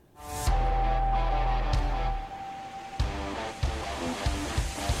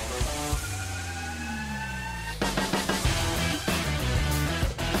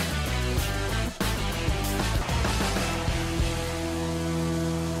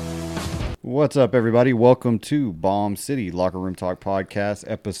What's up, everybody? Welcome to Bomb City Locker Room Talk Podcast,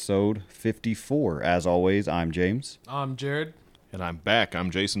 episode 54. As always, I'm James. I'm Jared. And I'm back.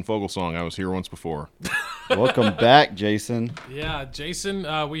 I'm Jason Fogelsong. I was here once before. Welcome back, Jason. Yeah, Jason,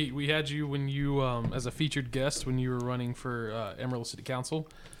 we had you when you as a featured guest when you were running for Amarillo City Council.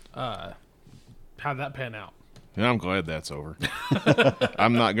 How'd that pan out? And I'm glad that's over.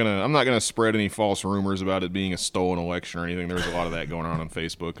 I'm not gonna spread any false rumors about it being a stolen election or anything. There was a lot of that going on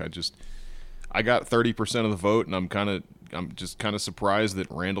Facebook. I got 30% of the vote, and I'm just kind of surprised that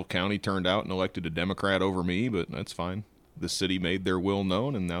Randall County turned out and elected a Democrat over me, but that's fine. The city made their will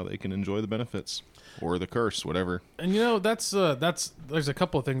known, and now they can enjoy the benefits or the curse, whatever. And you know, that's there's a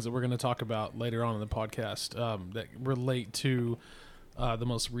couple of things that we're going to talk about later on in the podcast that relate to the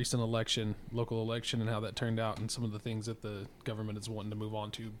most recent local election, and how that turned out, and some of the things that the government is wanting to move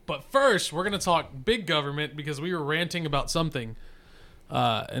on to. But first, we're going to talk big government because we were ranting about something.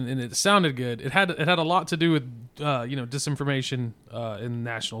 And it sounded good. It had a lot to do with disinformation in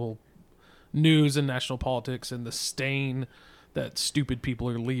national news and national politics, and the stain that stupid people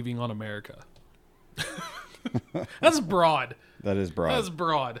are leaving on America. That's broad. That is broad. That's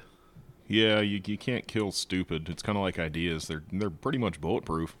broad. Yeah, you can't kill stupid. It's kind of like ideas. They're pretty much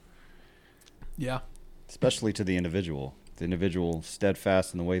bulletproof. Yeah. Especially to the individual. The individual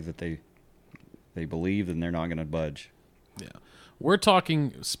steadfast in the way that they believe, and they're not going to budge. Yeah. We're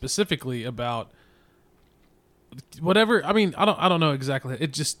talking specifically about whatever. I mean, I don't know exactly.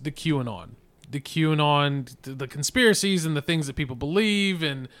 It's just the QAnon, the conspiracies and the things that people believe.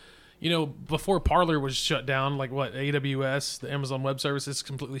 And before Parler was shut down, like AWS, the Amazon Web Services,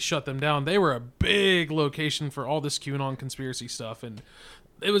 completely shut them down. They were a big location for all this QAnon conspiracy stuff, and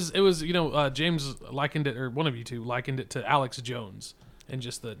it was James likened it, or one of you two likened it to Alex Jones. And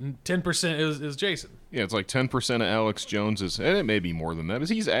just the 10% is Jason. Yeah, it's like 10% of Alex Jones is, and it may be more than that, but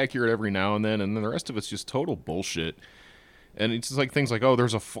he's accurate every now and then the rest of it's just total bullshit. And it's just like things like, oh,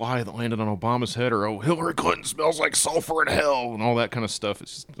 there's a fly that landed on Obama's head, or oh, Hillary Clinton smells like sulfur in hell, and all that kind of stuff.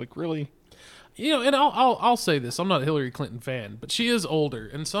 It's just like, really? And I'll say this: I'm not a Hillary Clinton fan, but she is older,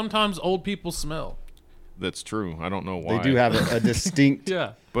 and sometimes old people smell. That's true. I don't know why. They do have a distinct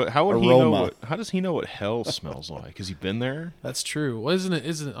yeah. But how would aroma. how does he know what hell smells like? Has he been there? That's true. Well, isn't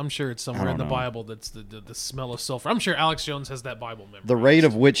it? I'm sure it's somewhere in the Bible that's the smell of sulfur. I'm sure Alex Jones has that Bible memorized. The rate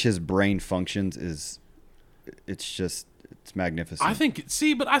of which his brain functions it's magnificent. I think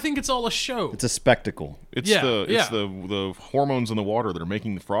it's all a show. It's a spectacle. It's the hormones in the water that are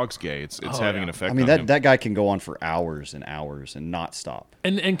making the frogs gay. It's having an effect. I mean, on him. that guy can go on for hours and hours and not stop.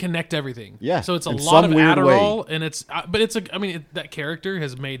 And connect everything. Yeah. So it's a in lot some of weird Adderall, way. and that character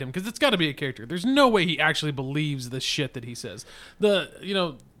has made him, because it's got to be a character. There's no way he actually believes the shit that he says.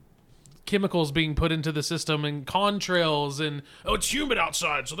 Chemicals being put into the system and contrails, and it's humid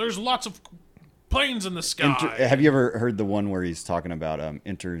outside, so there's lots of planes in the sky. Have you ever heard the one where he's talking about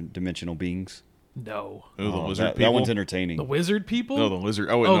interdimensional beings? No. Oh, the lizard people? That one's entertaining. The wizard people? No, the lizard.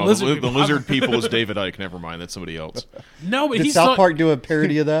 Oh, wait, no. The lizard people is David Icke. Never mind. That's somebody else. No, but Did South Park do a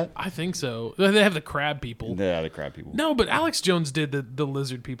parody of that? I think so. They have the crab people. Yeah, the crab people. No, but Alex Jones did the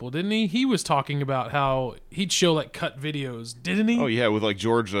lizard people, didn't he? He was talking about how he'd show cut videos, didn't he? Oh, yeah, with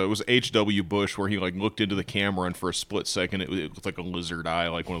George, it was H.W. Bush, where he looked into the camera, and for a split second it looked like a lizard eye,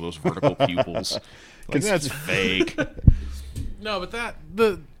 like one of those vertical pupils. That's fake. No, but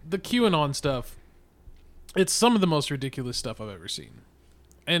the QAnon stuff, it's some of the most ridiculous stuff I've ever seen.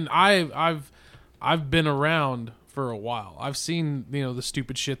 And I've been around for a while. I've seen, the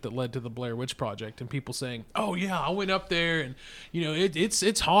stupid shit that led to the Blair Witch Project, and people saying, "Oh yeah, I went up there and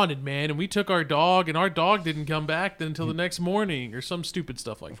it's haunted, man, and we took our dog and our dog didn't come back until the next morning," or some stupid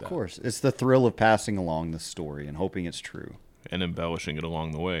stuff like that. Of course. It's the thrill of passing along the story and hoping it's true. And embellishing it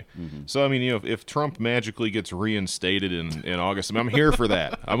along the way. Mm-hmm. So, I mean, if Trump magically gets reinstated in August, I'm here for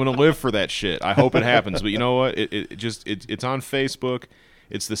that. I'm going to live for that shit. I hope it happens. But you know what? It's on Facebook.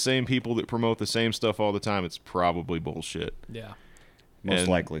 It's the same people that promote the same stuff all the time. It's probably bullshit. Yeah. Most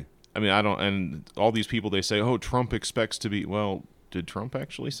likely. I mean, and all these people, they say, oh, Trump expects to be, well, did Trump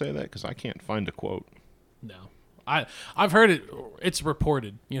actually say that? Because I can't find a quote. No. I've heard it. It's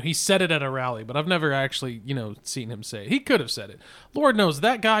reported. He said it at a rally, but I've never actually, seen him say it. He could have said it. Lord knows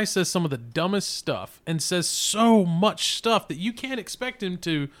that guy says some of the dumbest stuff and says so much stuff that you can't expect him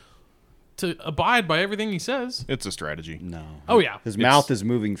to abide by everything he says. It's a strategy. No. Oh yeah. His mouth is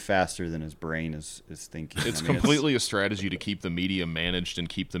moving faster than his brain is thinking. It's completely a strategy to keep the media managed and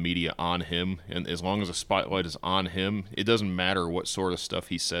keep the media on him. And as long as the spotlight is on him, it doesn't matter what sort of stuff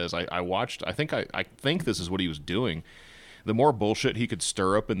he says. I watched. I think this is what he was doing. the more bullshit he could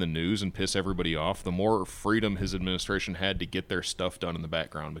stir up in the news and piss everybody off, the more freedom his administration had to get their stuff done in the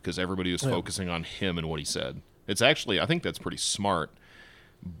background because everybody was focusing on him and what he said. It's actually, I think that's pretty smart,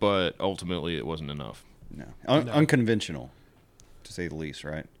 but ultimately it wasn't enough. No. Unconventional, to say the least,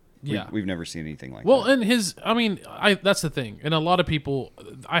 right? Yeah. We've never seen anything like that. Well, and that's the thing. And a lot of people,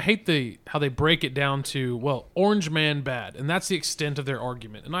 I hate how they break it down to, well, orange man bad. And that's the extent of their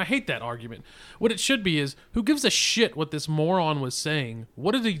argument. And I hate that argument. What it should be is, who gives a shit what this moron was saying?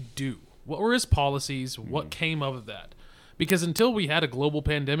 What did he do? What were his policies? What came of that? Because until we had a global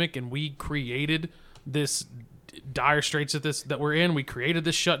pandemic and we created this dire straits that we're in, we created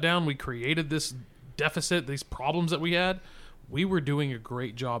this shutdown, we created this deficit, these problems that we had, we were doing a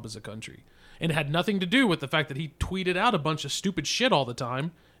great job as a country. And it had nothing to do with the fact that he tweeted out a bunch of stupid shit all the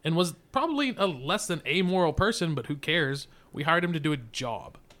time and was probably a less than amoral person, but who cares? We hired him to do a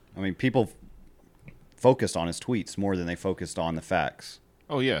job. I mean, people focused on his tweets more than they focused on the facts.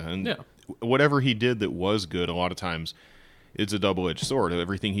 Oh, yeah. And whatever he did that was good, a lot of times it's a double-edged sword.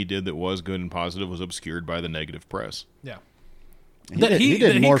 Everything he did that was good and positive was obscured by the negative press. Yeah. He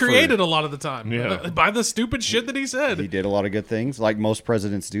created a lot of the time by the stupid shit that he said. He did a lot of good things, like most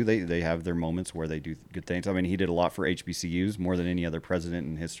presidents do. They have their moments where they do good things. I mean, he did a lot for HBCUs, more than any other president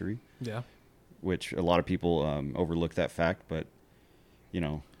in history. Yeah, which a lot of people overlook that fact. But you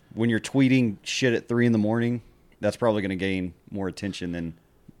know, when you're tweeting shit at 3 a.m, that's probably going to gain more attention than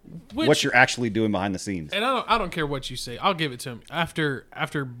what you're actually doing behind the scenes. And I don't care what you say. I'll give it to him.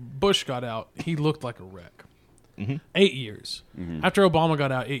 After Bush got out, he looked like a wreck. 8 years. After Obama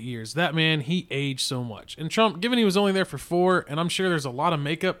got out, 8 years. That man, he aged so much. And Trump, given he was only there for 4, and I'm sure there's a lot of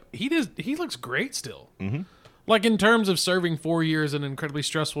makeup, he looks great still. Like in terms of serving 4 years in an incredibly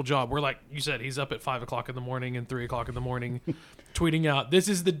stressful job, where like you said, he's up at 5 o'clock in the morning and 3 o'clock in the morning tweeting out, "This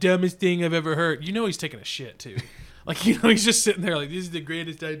is the dumbest thing I've ever heard." You know he's taking a shit too. Like, he's just sitting there like, "This is the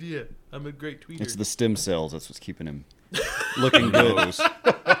greatest idea. I'm a great tweeter." It's the stem cells. That's what's keeping him looking good.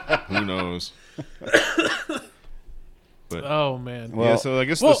 Who knows? But, oh man! Well, yeah, so I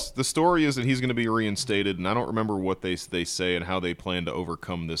guess the story is that he's going to be reinstated, and I don't remember what they say and how they plan to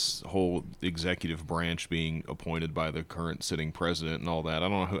overcome this whole executive branch being appointed by the current sitting president and all that. I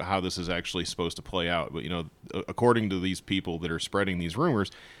don't know how this is actually supposed to play out, but according to these people that are spreading these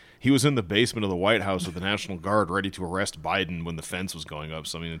rumors, he was in the basement of the White House with the National Guard ready to arrest Biden when the fence was going up.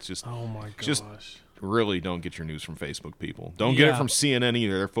 So I mean, it's just oh my gosh. Just really don't get your news from Facebook, people. Don't get it from CNN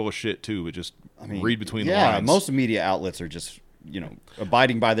either. They're full of shit too, but just read between the lines. Yeah, most media outlets are just,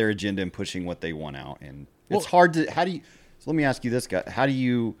 abiding by their agenda and pushing what they want out. And it's hard to, so let me ask you this, guy. How do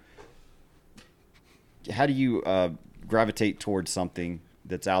you gravitate towards something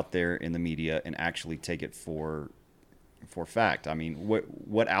that's out there in the media and actually take it for fact? I mean,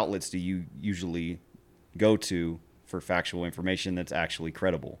 what outlets do you usually go to for factual information that's actually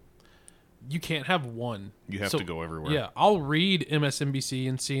credible? You can't have one. You have to go everywhere. Yeah, I'll read MSNBC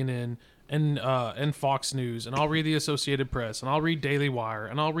and CNN and Fox News, and I'll read the Associated Press, and I'll read Daily Wire,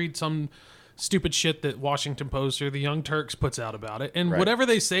 and I'll read some stupid shit that Washington Post or the Young Turks puts out about it. And whatever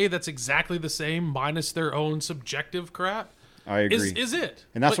they say that's exactly the same minus their own subjective crap. I agree. Is it?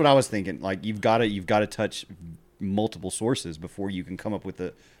 And that's what I was thinking. Like you've got to touch multiple sources before you can come up with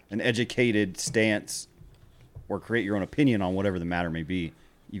an educated stance or create your own opinion on whatever the matter may be.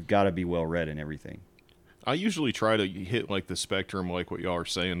 You've got to be well read in everything. I usually try to hit like the spectrum, like what y'all are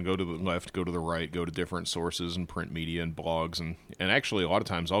saying. Go to the left, go to the right, go to different sources and print media and blogs, and actually a lot of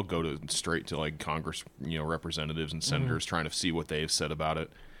times I'll go straight to like Congress, representatives and senators, trying to see what they've said about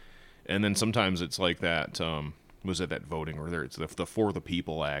it. And then sometimes it's like that. Was it that voting or it's the For the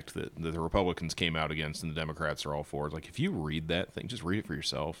People Act that the Republicans came out against and the Democrats are all for? Like if you read that thing, just read it for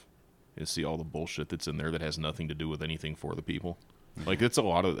yourself. You'll see all the bullshit that's in there that has nothing to do with anything for the people. Like it's a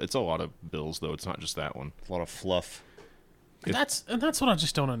lot of bills though. It's not just that one. A lot of fluff. That's what I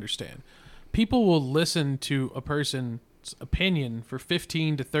just don't understand. People will listen to a person's opinion for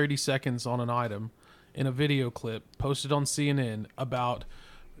 15 to 30 seconds on an item in a video clip posted on CNN about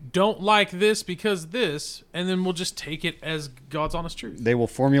don't like this because this, and then we'll just take it as God's honest truth. They will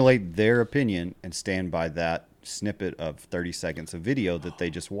formulate their opinion and stand by that snippet of 30 seconds of video that they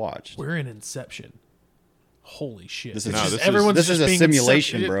just watched. We're in Inception. Holy shit! This is a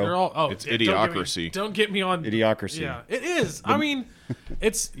simulation, bro. It's idiocracy. Don't get me on idiocracy. Yeah, it is. I mean,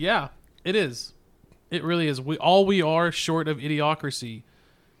 it is. It really is. We are short of idiocracy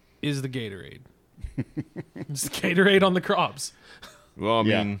is the Gatorade. It's the Gatorade on the crops. Well, I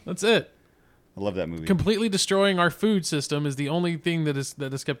mean, that's it. I love that movie. Completely destroying our food system is the only thing that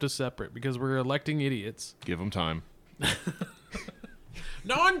has kept us separate because we're electing idiots. Give them time.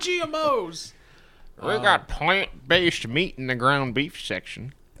 Non-GMOs. We got plant-based meat in the ground beef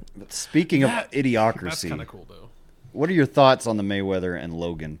section. But speaking of That's idiocracy, kind of cool, though. what are your thoughts on the Mayweather and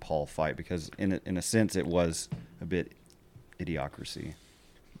Logan Paul fight? Because in a sense, it was a bit idiocracy.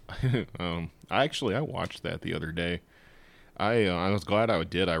 I watched that the other day. I was glad I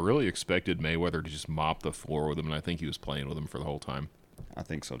did. I really expected Mayweather to just mop the floor with him, and I think he was playing with him for the whole time. I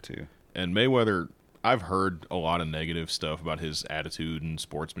think so too. And Mayweather, I've heard a lot of negative stuff about his attitude and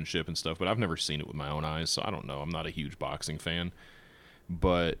sportsmanship and stuff, but I've never seen it with my own eyes, so I don't know. I'm not a huge boxing fan.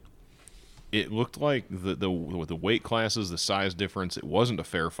 But it looked like with the weight classes, the size difference, it wasn't a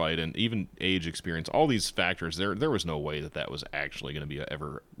fair fight, and even age experience, all these factors, there was no way that was actually going to be a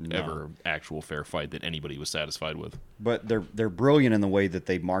ever actual fair fight that anybody was satisfied with. But they're brilliant in the way that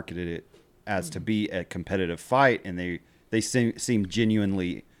they marketed it as to be a competitive fight, and they seem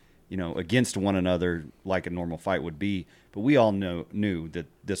genuinely, against one another like a normal fight would be. But we all knew that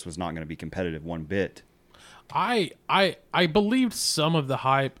this was not going to be competitive one bit. I believed some of the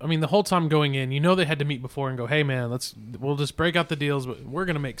hype. I mean, the whole time going in, they had to meet before and go, hey man, we'll just break out the deals, but we're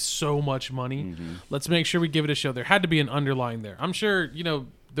gonna make so much money. Mm-hmm. Let's make sure we give it a show. There had to be an underlying there. I'm sure,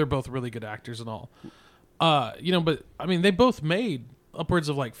 they're both really good actors and all. But I mean, they both made upwards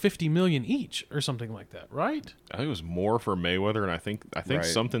of like 50 million each or something like that, right? I think it was more for Mayweather, and I think right.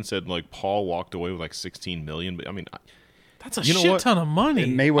 something said like Paul walked away with like 16 million, but I mean, that's a shit ton of money.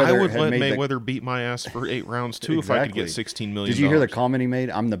 And Mayweather I would let Mayweather beat my ass for 8 rounds too if I could get $16 million. Did you hear the comment he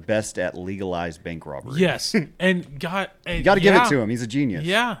made? I'm the best at legalized bank robbery. Yes, and you got to give it to him. He's a genius.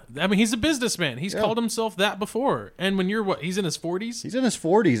 Yeah, I mean, he's a businessman. He's called himself that before. And when you're he's in his 40s. He's in his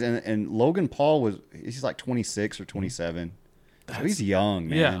 40s, and Logan Paul he's like 26 or 27. So he's young,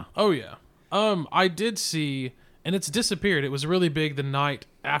 man. Yeah. Oh yeah. I did see, and it's disappeared. It was really big the night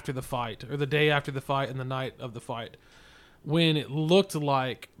after the fight, or the day after the fight, and the night of the fight, when it looked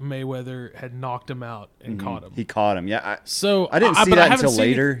like Mayweather had knocked him out and caught him. He caught him, yeah. I didn't see that until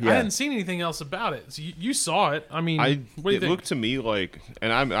later. I hadn't seen anything else about it. So you saw it. I mean, what do you it think? looked to me like,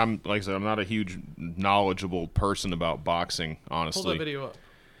 and I'm like I said, I'm not a huge knowledgeable person about boxing, honestly. Pull that video up.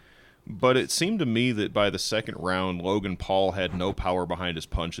 But it seemed to me that by the second round, Logan Paul had no power behind his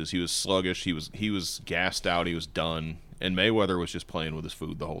punches. He was sluggish. He was gassed out. He was done. And Mayweather was just playing with his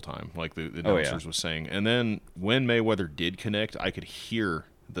food the whole time, like the announcers was saying. And then when Mayweather did connect, I could hear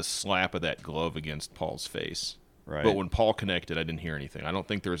the slap of that glove against Paul's face. Right. But when Paul connected, I didn't hear anything. I don't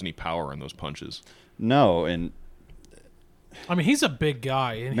think there was any power in those punches. No, and I mean, he's a big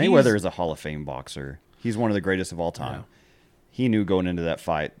guy. And Mayweather is a Hall of Fame boxer. He's one of the greatest of all time. Yeah. He knew going into that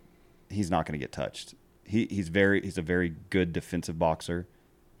fight, he's not going to get touched. He's a very good defensive boxer.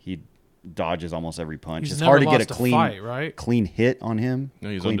 He dodges almost every punch. He's it's never hard to get lost a clean clean hit on him. No,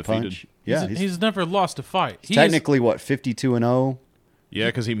 he's clean undefeated. punch. Yeah, he's never lost a fight. He's technically 52-0. Yeah,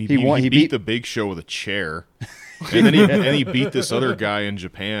 because he beat the Big Show with a chair, and then he beat this other guy in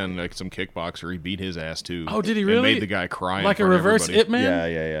Japan, like some kickboxer. He beat his ass too. Oh, did he really? And made the guy cry like a reverse Ip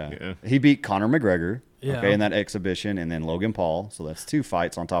Man. Yeah. He beat Conor McGregor. Yeah. Okay, in that exhibition, and then Logan Paul. So that's 2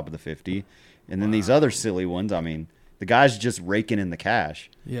 fights on top of the 50, and then these other silly ones. I mean, the guy's just raking in the cash.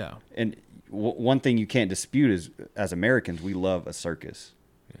 Yeah. And one thing you can't dispute is, as Americans, we love a circus.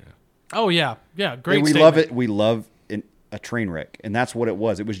 Yeah. Oh yeah, great. And we love it. We love a train wreck, and that's what it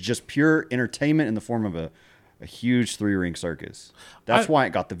was. It was just pure entertainment in the form of a huge 3-ring circus. That's why it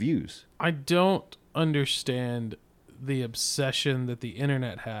got the views. I don't understand the obsession that the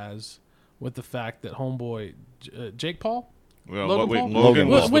internet has with the fact that homeboy Jake Paul. Well, Logan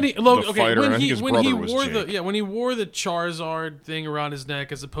was when he Jake. wore the Charizard thing around his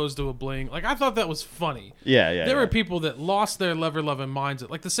neck as opposed to a bling, like I thought that was funny. Yeah. There were people that lost their lever-loving minds,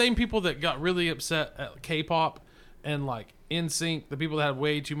 like the same people that got really upset at K-pop and like NSYNC, the people that had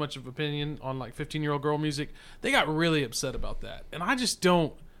way too much of opinion on like 15-year-old girl music. They got really upset about that, and I just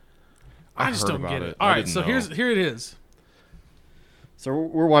don't get it. All right, so here it is. So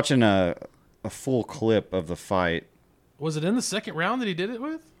we're watching a full clip of the fight. Was it in the second round that he did it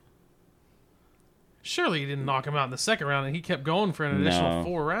with? Surely he didn't knock him out in the second round, and he kept going for an additional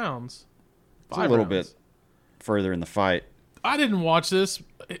 4 rounds. It's a little bit further in the fight. I didn't watch this.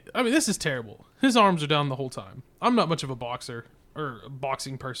 I mean, this is terrible. His arms are down the whole time. I'm not much of a boxer or a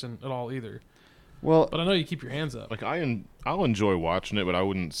boxing person at all either. Well, but I know you keep your hands up. Like I'll enjoy watching it, but I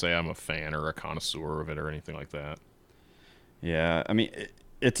wouldn't say I'm a fan or a connoisseur of it or anything like that. Yeah, I mean,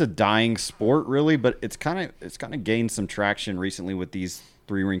 it's a dying sport, really, but it's kind of gained some traction recently with these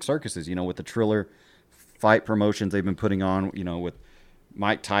 3-ring circuses. With the Triller fight promotions they've been putting on. With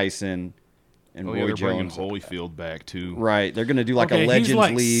Mike Tyson and Roy they're Jones. bringing Holyfield back too. Right, they're going to do like a Legends he's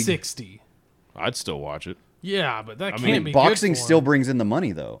like League. 60. I'd still watch it. Yeah, but that can't be boxing good for still him. brings in the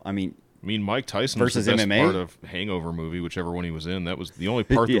money, though. I mean, I mean, Mike Tyson versus was the best MMA? part of Hangover movie, whichever one he was in. That was the only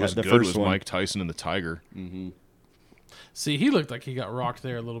part that Yeah, was the good first was one. Mike Tyson and the Tiger. See, he looked like he got rocked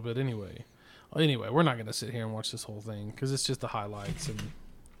there a little bit anyway. Anyway, we're not going to sit here and watch this whole thing because it's just the highlights. And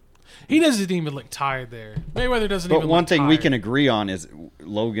he doesn't even look tired there. Mayweather doesn't But even one look thing we tired. can agree on is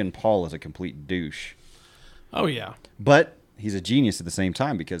Logan Paul is a complete douche. Oh, yeah. But he's a genius at the same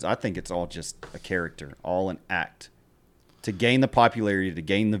time because I think it's all just a character, all an act. To gain the popularity, to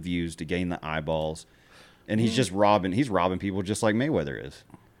gain the views, to gain the eyeballs. And he's just robbing people just like Mayweather is.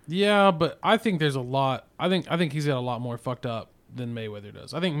 Yeah, but I think there's a lot. I think he's got a lot more fucked up than Mayweather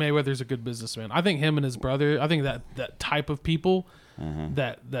does. I think Mayweather's a good businessman. I think him and his brother. I think that type of people,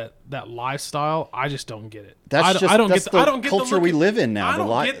 that lifestyle. I just don't get it. That's I don't that's get the I don't get culture we live in now. I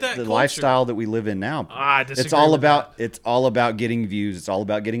don't get that the culture. lifestyle that we live in now. I disagree It's all with about that. it's all about getting views. It's all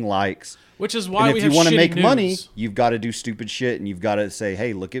about getting likes. Which is why And we if have you want to shitty make news. money, you've got to do stupid shit, and you've got to say,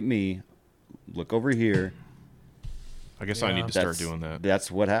 "Hey, look at me, look over here." I guess I need to start That's- doing that. That's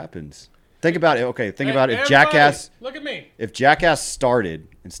what happens. Think about it. Okay, think about if Everybody, Jackass. Look at me. If Jackass started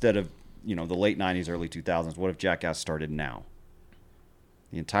instead of the late '90s, early 2000s, what if Jackass started now?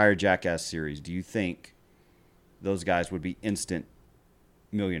 The entire Jackass series. Do you think those guys would be instant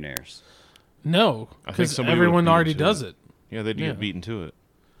millionaires? No, I think because somebody would everyone beat already him to does it. it. Yeah, they'd Yeah. get beaten to it.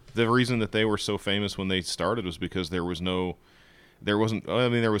 The reason that they were so famous when they started was because there was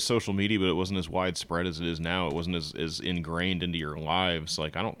social media, but it wasn't as widespread as it is now. It wasn't as ingrained into your lives.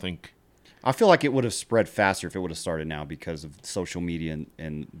 Like, I don't think. I feel like it would have spread faster if it would have started now because of social media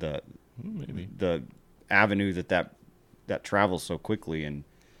and the Maybe. the avenue that travels so quickly. And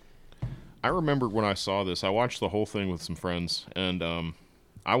I remember when I saw this, I watched the whole thing with some friends, and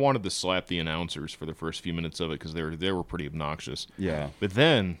I wanted to slap the announcers for the first few minutes of it because they were pretty obnoxious. yeah, But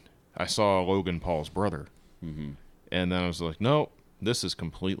then I saw Logan Paul's brother, and then I was like, no, this is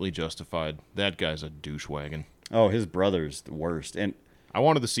completely justified. That guy's a douche wagon. oh, his brother's the worst, and I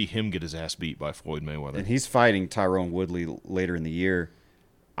wanted to see him get his ass beat by Floyd Mayweather. he's fighting Tyrone Woodley later in the year.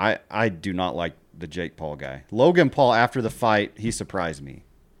 I do not like the Jake Paul guy. Logan Paul, after the fight, he surprised me.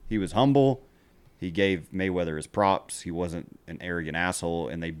 He was humble. He gave Mayweather his props. He wasn't an arrogant asshole,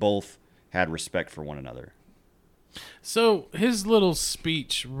 and they both had respect for one another. So his little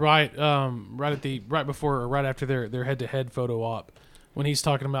speech right before or right after their head-to-head photo op, when he's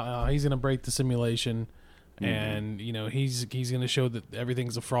talking about he's going to break the simulation, and he's going to show that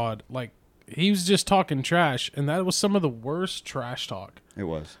everything's a fraud. Like, he was just talking trash, and that was some of the worst trash talk It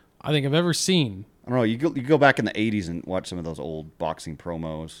was. I think I've ever seen. I don't know. You go back in the '80s and watch some of those old boxing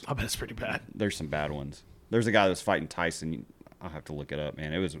promos. I bet it's pretty bad. There's some bad ones. There's a guy that was fighting Tyson. I'll have to look it up,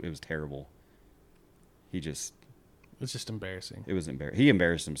 man. It was terrible. It's just embarrassing. It was embarrassing. He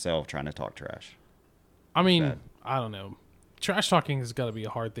embarrassed himself trying to talk trash. I mean, bad. I don't know. Trash talking has got to be a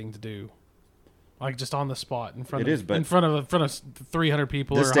hard thing to do. Like, just on the spot in front It of is, but in front of 300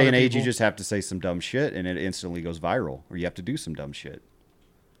 people. This or day and 100 age, you people. just have to say some dumb shit, and it instantly goes viral. Or you have to do some dumb shit,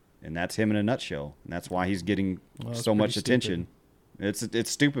 and that's him in a nutshell. And that's why he's getting that's so much pretty attention. It's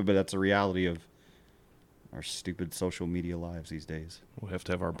stupid, but that's a reality of our stupid social media lives these days. We'll have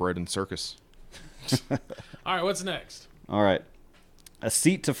to have our bread and circus. All right, what's next? All right, a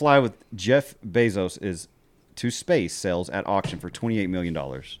seat to fly with Jeff Bezos is to space sells at auction for $28 million.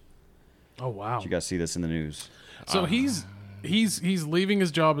 Oh wow! Did you guys see this in the news? So he's leaving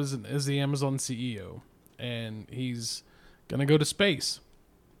his job as the Amazon CEO, and he's gonna go to space.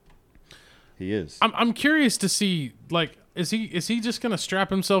 He is. I'm curious to see, like, is he just gonna strap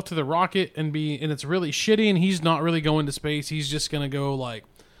himself to the rocket and it's really shitty, and he's not really going to space. He's just gonna go like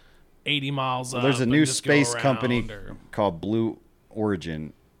 80 miles. Well, there's a up new and just go space around, company or- called Blue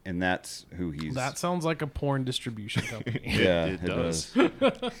Origin, and that's who he's. That sounds like a porn distribution company. Yeah, it it does.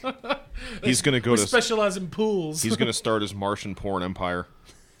 does. He's gonna go We to. specialize in pools. He's gonna start his Martian porn empire.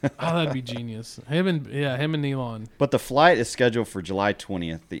 Oh, that'd be genius. Him and Elon. But the flight is scheduled for July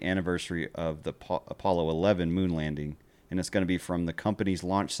 20th, the anniversary of the Apollo 11 moon landing, and it's going to be from the company's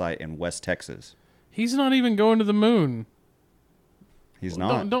launch site in West Texas. He's not even going to the moon. He's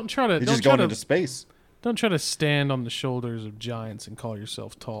not. Don't try to. He's don't just try going to, into space. Don't try to stand on the shoulders of giants and call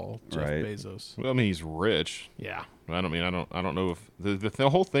yourself tall, Jeff Right. Bezos. Well, I mean, he's rich. Yeah. I don't know if the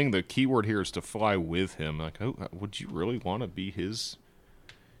whole thing. The key word here is to fly with him. Like, oh, would you really want to be his?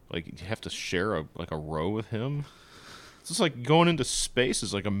 Like, you have to share a row with him. It's just like going into space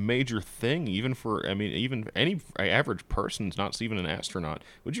is like a major thing, even for even any average person's not even an astronaut.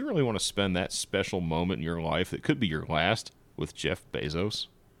 Would you really want to spend that special moment in your life that could be your last with Jeff Bezos?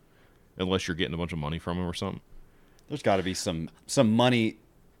 Unless you're getting a bunch of money from him or something. There's got to be some money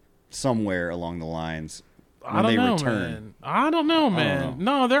somewhere along the lines I don't know, man. I don't know, man.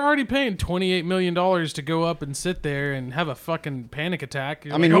 No, they're already paying $28 million to go up and sit there and have a fucking panic attack.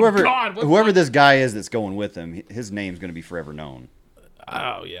 You're I mean, like, whoever this guy is that's going with him, his name's going to be forever known.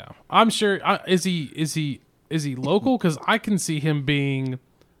 Oh yeah, I'm sure. Is he local? Because I can see him being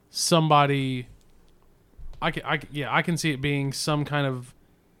somebody. I can see it being some kind of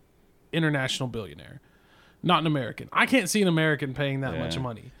international billionaire, not an American. I can't see an American paying that much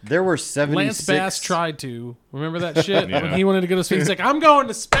money. There were 76. Lance Bass tried to. Remember that shit when he wanted to go to space? He's like, I'm going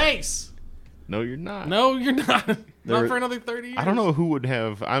to space. No, you're not. No, you're not. Not for another 30 years. I don't know who would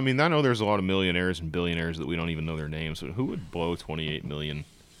have. I mean, I know there's a lot of millionaires and billionaires that we don't even know their names. But who would blow $28 million?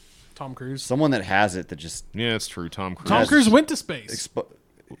 Tom Cruise. Someone that has it that just. Yeah, it's true. Tom Cruise. Tom Cruise went to space.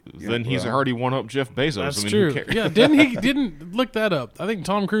 Then he's already won up Jeff Bezos. That's I mean, true. Who cares? Yeah, didn't look that up. I think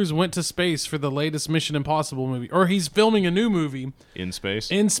Tom Cruise went to space for the latest Mission Impossible movie, or he's filming a new movie In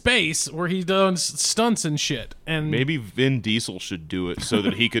space where he does stunts and shit. And maybe Vin Diesel should do it so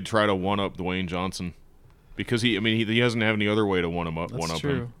that he could try to one up Dwayne Johnson, because he doesn't have any other way to one him up. that's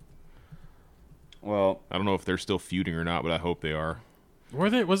true. Him. Well, I don't know if they're still feuding or not, but I hope they are. Were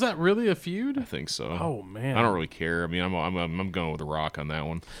they? Was that really a feud? I think so. Oh man, I don't really care. I mean, I'm going with The Rock on that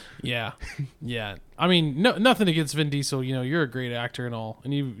one. Yeah, yeah. I mean, nothing against Vin Diesel. You know, you're a great actor and all,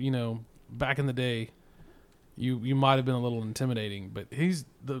 and you know, back in the day, you might have been a little intimidating, but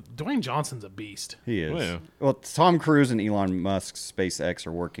Dwayne Johnson's a beast. he is. Oh, yeah. Well, Tom Cruise and Elon Musk's SpaceX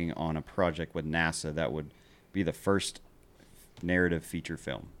are working on a project with NASA that would be the first narrative feature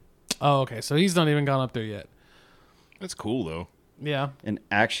film. Oh, okay. So he's not even gone up there yet. That's cool though. Yeah. An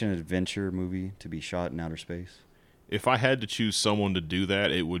action-adventure movie to be shot in outer space. If I had to choose someone to do that,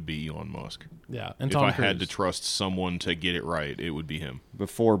 it would be Elon Musk. Yeah. And If Tom I Cruise. had to trust someone to get it right, it would be him,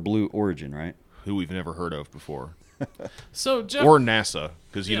 Before Blue Origin, right? who we've never heard of before. So Jeff. Or NASA,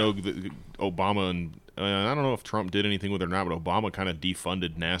 because Yeah. Obama and I don't know if Trump did anything with it or not, but Obama kind of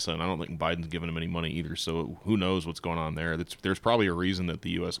defunded NASA, and I don't think Biden's giving him any money either. So who knows what's going on there? There's probably a reason that the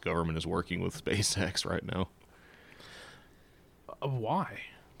U.S. government is working with SpaceX right now. Why?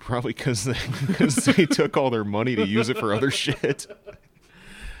 Probably because they took all their money to use it for other shit.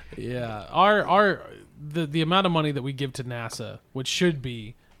 Yeah. The amount of money that we give to NASA, which should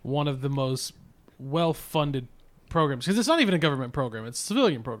be one of the most well-funded programs, because it's not even a government program, it's a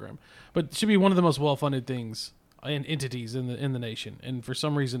civilian program, but it should be one of the most well-funded things and entities in the nation, and for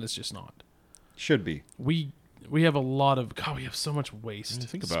some reason it's just not. Should be. We have a lot of we have so much waste.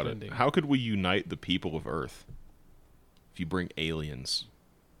 Think about spending. it. How could we unite the people of Earth if you bring aliens?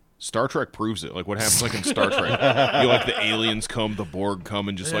 Star Trek proves it. Like what happens like in Star Trek. The aliens come, the Borg come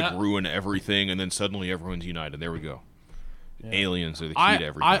and just like ruin everything, and then suddenly everyone's united. There we go. Yeah. Aliens are the key to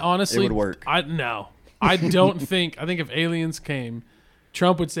everything. I honestly, it would work. I don't think. I think if aliens came,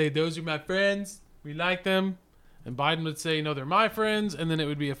 Trump would say, "Those are my friends. We like them," and Biden would say, "No, they're my friends," and then it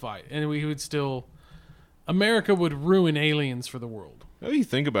would be a fight, and we would still. America would ruin aliens for the world. How do you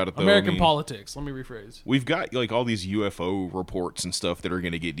think about it, though? American politics. Let me rephrase. We've got like all these UFO reports and stuff that are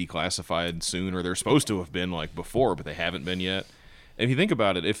going to get declassified soon, or they're supposed to have been like before, but they haven't been yet. And if you think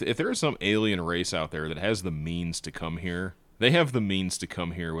about it, if there is some alien race out there that has the means to come here, they have the means to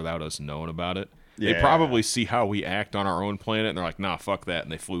come here without us knowing about it. Yeah. They probably see how we act on our own planet, and they're like, "Nah, fuck that,"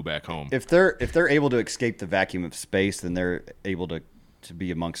 and they flew back home. If they're able to escape the vacuum of space, then they're able to be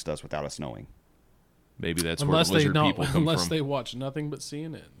amongst us without us knowing. Maybe that's where the lizard people come unless from. they watch nothing but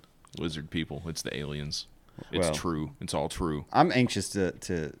CNN. Lizard people. It's the aliens. It's Well, true. It's all true. I'm anxious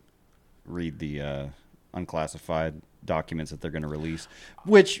to read the unclassified documents that they're going to release,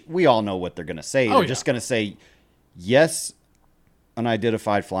 which we all know what they're going to say. They're just going to say, yes,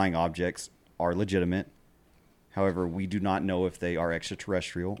 unidentified flying objects are legitimate. However, we do not know if they are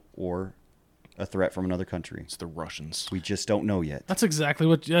extraterrestrial or a threat from another country. It's the Russians. We just don't know yet. That's exactly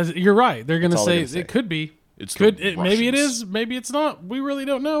what you're right. They're going to say it could be. It's maybe it is, maybe it's not. We really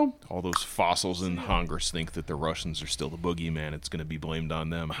don't know. All those fossils in Congress think that the Russians are still the boogeyman. It's going to be blamed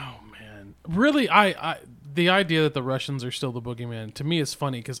on them. Oh man, really? The idea that the Russians are still the boogeyman to me is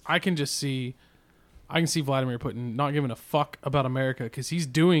funny because I can see Vladimir Putin not giving a fuck about America because he's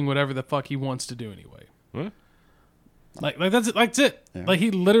doing whatever the fuck he wants to do anyway. Huh? Like that's it. That's it. Yeah. Like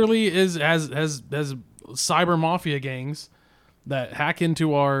he literally has cyber mafia gangs that hack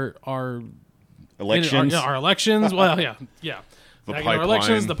into our Elections. our elections. Well, yeah. The They hack into our pipeline.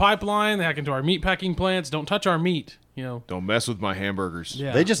 elections, the pipeline. They hack into our meat packing plants. Don't touch our meat. You know. Don't mess with my hamburgers.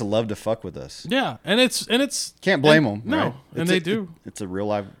 Yeah. They just love to fuck with us. Yeah, and it's Can't blame them. No, right? and they do. It's a real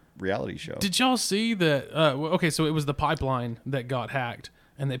live reality show. Did y'all see that? Okay, so it was the pipeline that got hacked,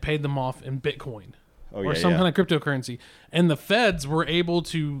 and they paid them off in Bitcoin. or some kind of cryptocurrency. And the feds were able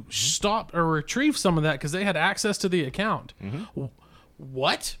to stop or retrieve some of that because they had access to the account.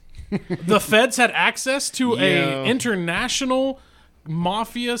 What? The feds had access to a international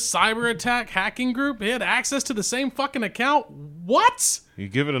mafia cyber attack hacking group? They had access to the same fucking account? What? You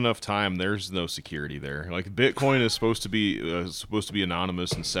give it enough time, there's no security there. Like Bitcoin is supposed to be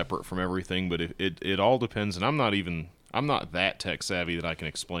anonymous and separate from everything, but it all depends. And I'm not that tech savvy that I can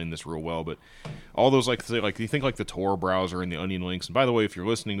explain this real well, but all those like you think like the Tor browser and the Onion links. And by the way, if you're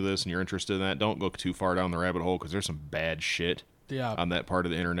listening to this and you're interested in that, don't look too far down the rabbit hole because there's some bad shit on that part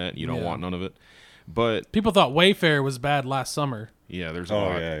of the internet. You don't want none of it. But people thought Wayfair was bad last summer. Yeah, there's a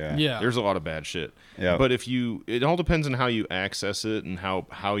lot. Yeah. There's a lot of bad shit. Yeah. But it all depends on how you access it and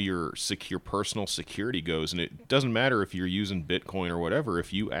how your personal security goes. And it doesn't matter if you're using Bitcoin or whatever.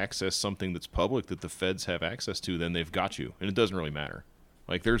 If you access something that's public that the feds have access to, then they've got you. And it doesn't really matter.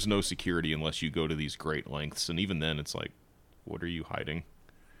 Like there's no security unless you go to these great lengths. And even then, it's like, what are you hiding?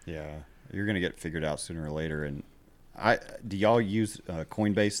 Yeah, you're gonna get figured out sooner or later. And do y'all use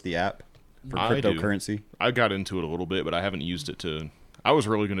Coinbase, the app? For cryptocurrency? I got into it a little bit, but I haven't used it to... I was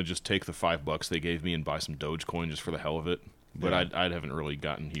really going to just take the $5 they gave me and buy some Dogecoin just for the hell of it. But I haven't really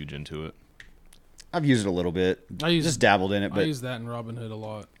gotten huge into it. I've used it a little bit. Just dabbled in it. But I use that in Robinhood a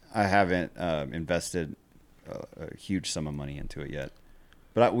lot. I haven't invested a huge sum of money into it yet.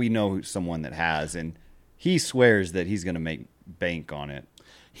 But we know someone that has, and he swears that he's going to make bank on it.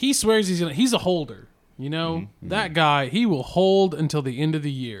 He swears he's a holder. You know, that guy, he will hold until the end of the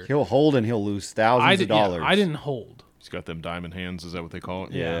year. He'll hold and he'll lose thousands of dollars. Yeah, I didn't hold. He's got them diamond hands. Is that what they call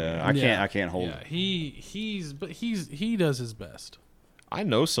it? Yeah. I can't hold. Yeah, he does his best. I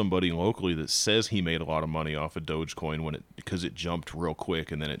know somebody locally that says he made a lot of money off of Dogecoin because it jumped real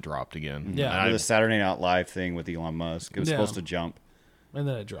quick and then it dropped again. Yeah, the Saturday Night Live thing with Elon Musk. It was supposed to jump, and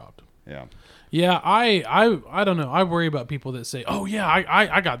then it dropped. Yeah. Yeah, I don't know. I worry about people that say, "Oh yeah,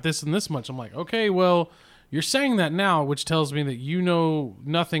 I got this and this much." I'm like, okay, well, you're saying that now, which tells me that you know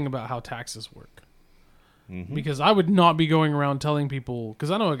nothing about how taxes work. Because I would not be going around telling people.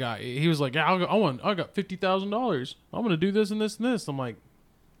 Because I know a guy. He was like, "Yeah, I got $50,000. I'm gonna do this and this and this." I'm like,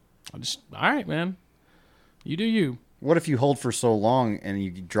 all right, man. You do you. What if you hold for so long and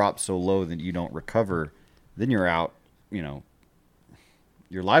you drop so low that you don't recover? Then you're out. You know.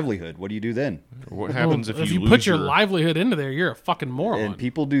 Your livelihood. What do you do then? What happens if you lose put your livelihood into there? You're a fucking moron. And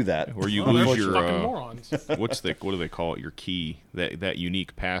people do that. Or you lose your fucking morons. What do they call it? Your key, that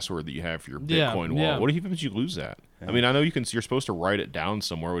unique password that you have for your Bitcoin wallet. What if you lose that? Yeah. I mean, I know you're supposed to write it down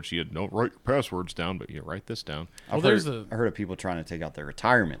somewhere, which you don't write your passwords down, but you write this down. I heard of people trying to take out their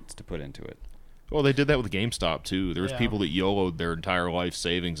retirements to put into it. Well, they did that with GameStop too. There was people that YOLO'd their entire life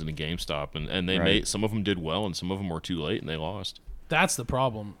savings into GameStop, and they made some of them did well, and some of them were too late and they lost. That's the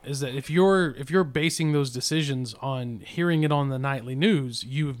problem, is that if you're basing those decisions on hearing it on the nightly news,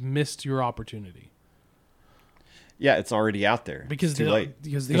 you've missed your opportunity. Yeah, it's already out there. Because too late.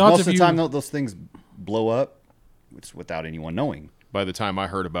 Because most of the time, those things blow up without anyone knowing. By the time I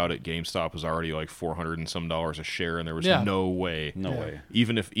heard about it, GameStop was already like $400 and some a share, and there was no way. No way.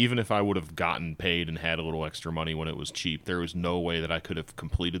 Even if I would have gotten paid and had a little extra money when it was cheap, there was no way that I could have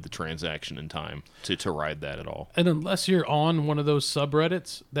completed the transaction in time to ride that at all. And unless you're on one of those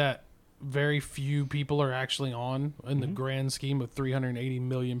subreddits that very few people are actually on in the grand scheme of 380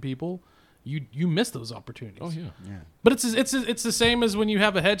 million people, you miss those opportunities. Oh yeah. But it's the same as when you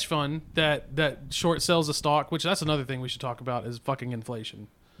have a hedge fund that short sells a stock, which that's another thing we should talk about is fucking inflation.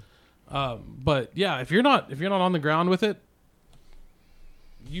 But yeah, if you're not on the ground with it,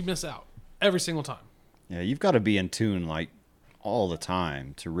 you miss out every single time. Yeah, you've got to be in tune like all the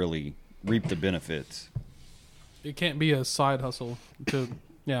time to really reap the benefits. It can't be a side hustle to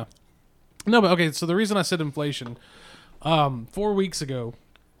yeah. No, but okay, so the reason I said inflation, 4 weeks ago,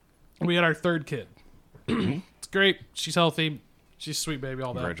 we had our third kid. It's great. She's healthy. She's a sweet baby,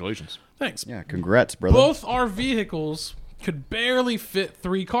 all that. Congratulations. Thanks. Yeah, congrats, brother. Both our vehicles could barely fit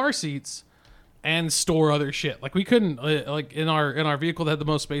 3 car seats and store other shit. Like we couldn't like in our vehicle that had the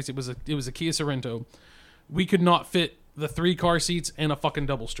most space, it was a Kia Sorento. We could not fit the 3 car seats and a fucking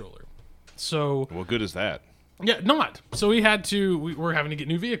double stroller. So what good is that? Yeah, not. So we we're having to get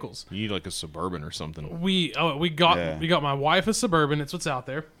new vehicles. You need like a Suburban or something. We got my wife a Suburban. It's what's out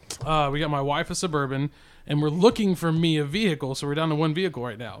there. We got my wife a Suburban, and we're looking for me a vehicle. So we're down to one vehicle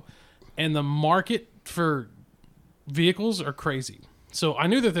right now, and the market for vehicles are crazy. So I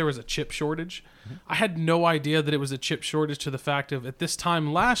knew that there was a chip shortage. I had no idea that it was a chip shortage to the fact of at this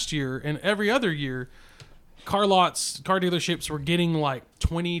time last year and every other year, car dealerships were getting like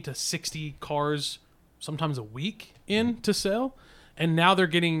 20 to 60 cars sometimes a week in to sell, and now they're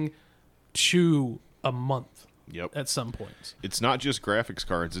getting 2 a month. Yep. At some points. It's not just graphics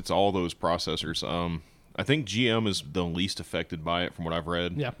cards; it's all those processors. I think GM is the least affected by it, from what I've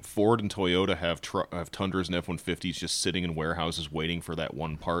read. Yeah. Ford and Toyota have Tundras and F-150s just sitting in warehouses waiting for that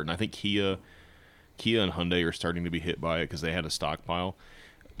one part, and I think Kia and Hyundai are starting to be hit by it because they had a stockpile.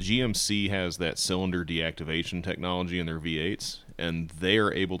 GMC has that cylinder deactivation technology in their V8s, and they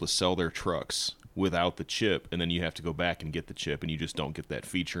are able to sell their trucks without the chip, and then you have to go back and get the chip, and you just don't get that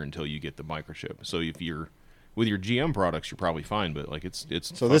feature until you get the microchip. So if you're with your GM products, you're probably fine, but like it's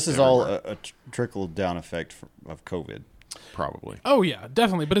so this is all a trickle down effect of COVID. Probably. Oh yeah,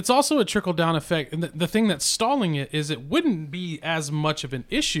 definitely. But it's also a trickle down effect, and the thing that's stalling it is it wouldn't be as much of an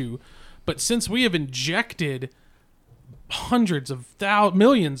issue, but since we have injected hundreds of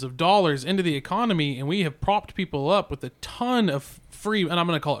millions of dollars into the economy, and we have propped people up with a ton of free, and I'm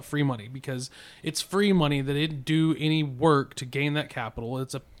going to call it free money because it's free money that didn't do any work to gain that capital.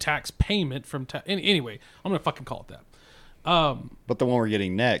 It's a tax payment from anyway, I'm going to fucking call it that. But the one we're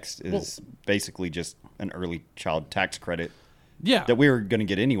getting next is basically just an early child tax credit. Yeah. That we were going to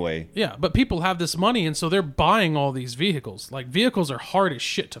get anyway. Yeah, but people have this money, and so they're buying all these vehicles. Like, vehicles are hard as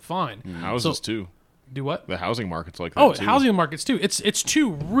shit to find. Houses too. Do what? The housing market's like that too. Housing markets too. It's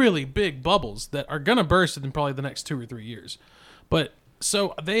two really big bubbles that are gonna burst in probably the next 2 or 3 years. But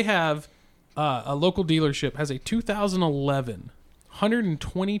so they have a local dealership has a 2011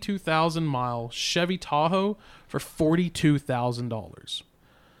 122,000 mile Chevy Tahoe for $42,000.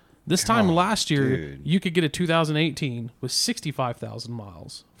 This time last year, dude. you could get a 2018 with 65,000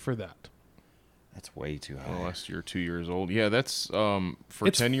 miles for that. That's way too high. Oh, last year, 2 years old. Yeah, that's for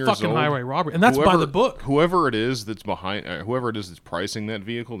It's 10 years fucking old. highway robbery, and that's by the book. Whoever it is that's behind, whoever it is that's pricing that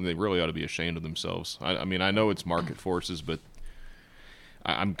vehicle, they really ought to be ashamed of themselves. I mean, I know it's market forces, but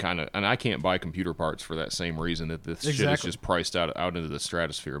I'm kind of, and I can't buy computer parts for that same reason that this shit is just priced out into the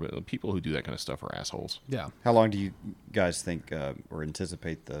stratosphere. But the people who do that kind of stuff are assholes. Yeah. How long do you guys think or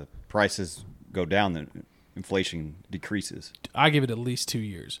anticipate the prices go down, the inflation decreases? I give it at least 2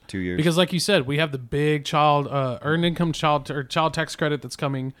 years. 2 years. Because like you said, we have the big child earned income child tax credit that's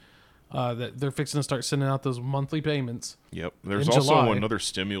coming that they're fixing to start sending out those monthly payments. Yep. There's in also July. another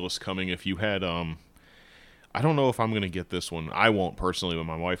stimulus coming. If you had, I don't know if I'm going to get this one. I won't personally, but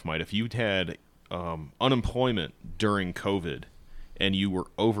my wife might. If you'd had unemployment during COVID and you were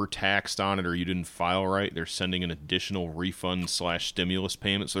overtaxed on it or you didn't file right, they're sending an additional refund/stimulus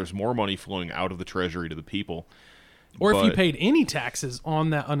payment. So there's more money flowing out of the Treasury to the people. Or if you paid any taxes on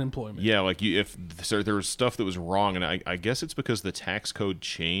that unemployment. Yeah, like if there was stuff that was wrong, and I guess it's because the tax code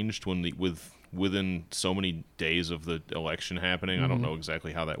changed within so many days of the election happening. I don't know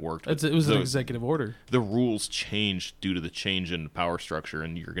exactly how that worked. It was an executive order. The rules changed due to the change in power structure,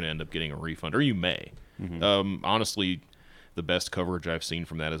 and you're going to end up getting a refund, or you may. Honestly, the best coverage I've seen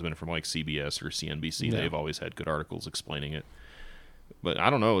from that has been from like CBS or CNBC. Yeah. They've always had good articles explaining it. But I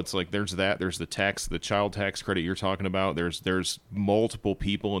don't know. It's like there's the child tax credit you're talking about. There's multiple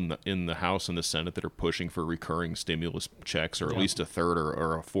people in the House and the Senate that are pushing for recurring stimulus checks, or at least a third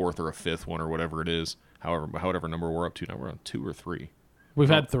or a fourth or a fifth one or whatever it is. However number we're up to now, we're on 2 or 3. We've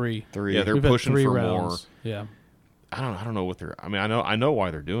had 3. Yeah, they're We've had pushing 3 for rounds. more. Yeah. I don't know what they're. I mean, I know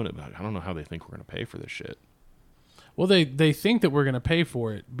why they're doing it, but I don't know how they think we're going to pay for this shit. Well, they think that we're going to pay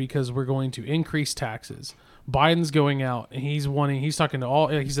for it because we're going to increase taxes. Biden's going out and he's talking to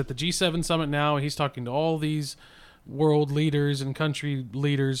he's at the G7 summit now, and he's talking to all these world leaders and country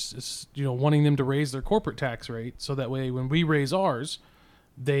leaders, wanting them to raise their corporate tax rate so that way when we raise ours,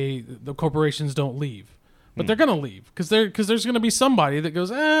 the corporations don't leave. But they're going to leave because there's going to be somebody that goes,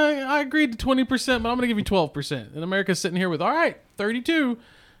 I agreed to 20%, but I'm going to give you 12%. And America's sitting here with, all right, 32,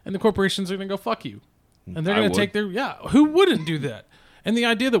 and the corporations are going to go, fuck you. And they're going to take who wouldn't do that? And the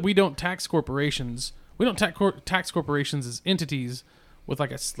idea that we don't tax corporations, tax corporations as entities with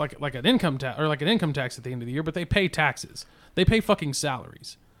like an income tax or like an income tax at the end of the year, but they pay taxes. They pay fucking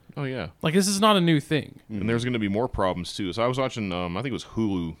salaries. Oh yeah. Like, this is not a new thing. And there's going to be more problems too. So I was watching, I think it was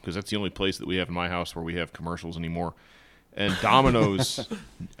Hulu, because that's the only place that we have in my house where we have commercials anymore. And Domino's,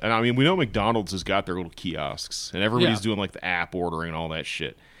 and I mean, we know McDonald's has got their little kiosks, and everybody's doing like the app ordering and all that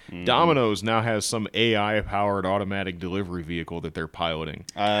shit. Domino's now has some AI-powered automatic delivery vehicle that they're piloting.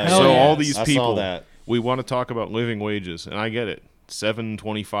 All these people, we want to talk about living wages, and I get it.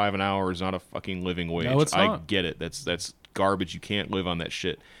 $7.25 an hour is not a fucking living wage. No, it's not. I get it. That's garbage. You can't live on that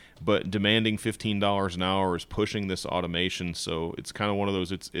shit. But demanding $15 an hour is pushing this automation, so it's kind of one of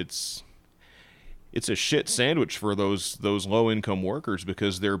those. It's a shit sandwich for those low-income workers,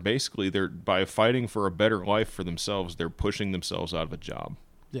 because they're by fighting for a better life for themselves, they're pushing themselves out of a job.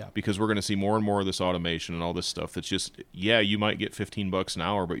 Yeah. Because we're going to see more and more of this automation and all this stuff that's just, yeah, you might get $15 an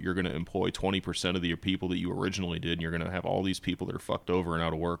hour, but you're going to employ 20% of the people that you originally did, and you're going to have all these people that are fucked over and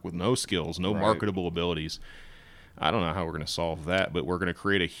out of work with no skills, no marketable abilities. I don't know how we're going to solve that, but we're going to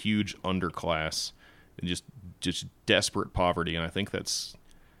create a huge underclass and just desperate poverty, and I think that's,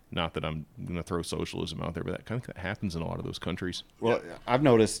 not that I'm going to throw socialism out there, but that kind of happens in a lot of those countries. Well, I've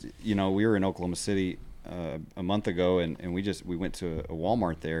noticed, we were in Oklahoma City a month ago, and we went to a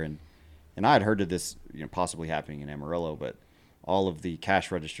Walmart there, and I had heard of this possibly happening in Amarillo, but all of the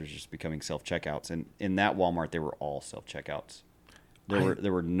cash registers just becoming self-checkouts, and in that Walmart they were all self-checkouts.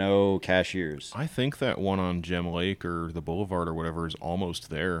 There were no cashiers. I think that one on Gem Lake or the Boulevard or whatever is almost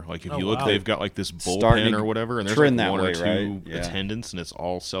there. Like if you look, they've got like this bullpen or whatever, and there's like one or two attendants, and it's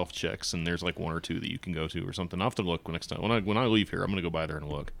all self checks, and there's like one or two that you can go to or something. I'll have to look next time when I leave here. I'm gonna go by there and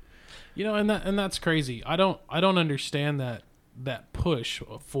look. And that's crazy. I don't understand that push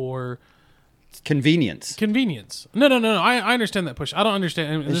for convenience. No. I understand that push. I don't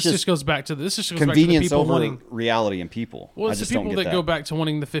understand. And this just goes back to convenience people over wanting reality and people. Well, it's the people that go back to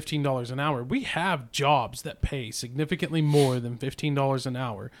wanting the $15 an hour. We have jobs that pay significantly more than $15 an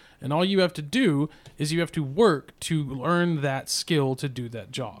hour, and all you have to do is you have to work to earn that skill to do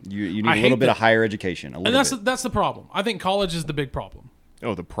that job. You need a little bit of higher education. And that's the problem. I think college is the big problem.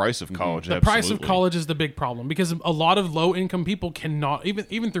 Oh, the price of college. The price of college is the big problem because a lot of low-income people cannot,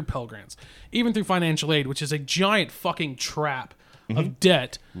 even through Pell Grants, even through financial aid, which is a giant fucking trap of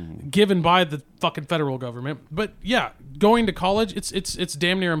debt given by the fucking federal government. But yeah, going to college, it's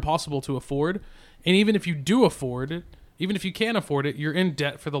damn near impossible to afford. And even if you do afford it, even if you can afford it, you're in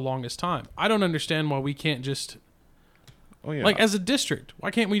debt for the longest time. I don't understand why we can't just... Oh, yeah. Like, as a district, why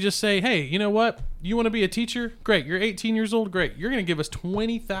can't we just say, hey, you know what? You want to be a teacher? Great. You're 18 years old? Great. You're going to give us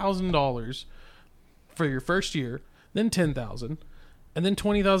 $20,000 for your first year, then $10,000, and then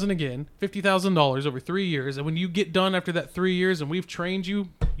 $20,000 again, $50,000 over 3 years. And when you get done after that 3 years and we've trained you,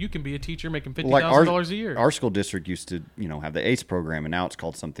 you can be a teacher making $50,000 a year. Our school district used to, have the ACE program, and now it's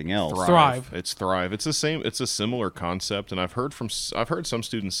called something else. Thrive. It's Thrive. It's the same. It's a similar concept, and I've heard some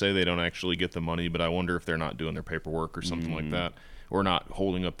students say they don't actually get the money, but I wonder if they're not doing their paperwork or something like that, or not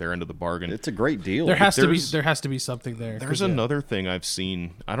holding up their end of the bargain. It's a great deal. There has to be something there. There's another thing I've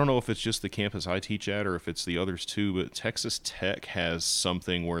seen. I don't know if it's just the campus I teach at or if it's the others too, but Texas Tech has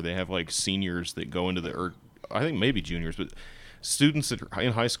something where they have like seniors that go into or I think maybe juniors, but students that are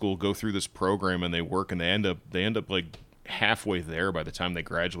in high school go through this program and they work and they end up like halfway there by the time they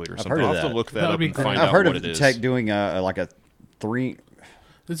graduate or something. I'll have to look that up and find out what it is. I've heard of Tech doing like a three.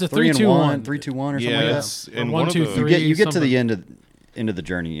 It's a 3-2-1, 3-2-1 or something like that. And 1, 2, 3. You get to the end of the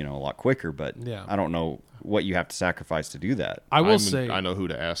journey, a lot quicker. But yeah. I don't know what you have to sacrifice to do that. I will say I know who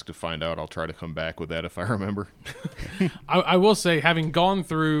to ask to find out. I'll try to come back with that if I remember. I will say, having gone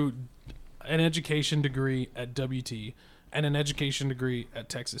through an education degree at WT and an education degree at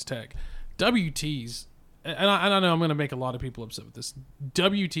Texas Tech, WT's, and I know I'm going to make a lot of people upset with this,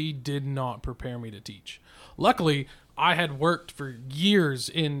 WT did not prepare me to teach. Luckily, I had worked for years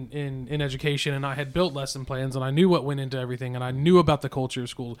in education, and I had built lesson plans, and I knew what went into everything, and I knew about the culture of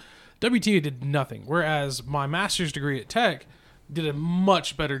school. WT did nothing, whereas my master's degree at Tech did a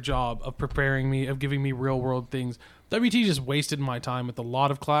much better job of preparing me, of giving me real-world things. WT just wasted my time with a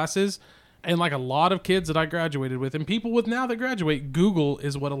lot of classes, and like a lot of kids that I graduated with, and people with now that graduate, Google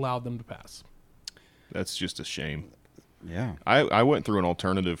is what allowed them to pass. That's just a shame. Yeah. I went through an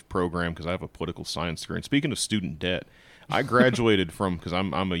alternative program because I have a political science degree. And speaking of student debt, I graduated from, because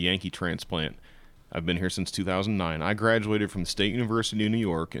I'm a Yankee transplant. I've been here since 2009. I graduated from the State University of New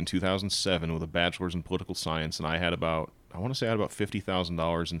York in 2007 with a bachelor's in political science, and I had about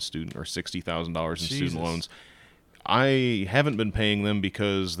 $50,000 in student, or $60,000 in student loans. I haven't been paying them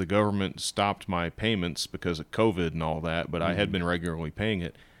because the government stopped my payments because of COVID and all that, but I had been regularly paying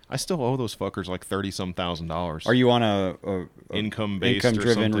it. I still owe those fuckers like $30-some thousand. Are you on a income-based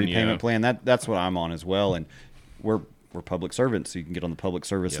income-driven or repayment plan? That's what I'm on as well, and we're public servants, so you can get on the public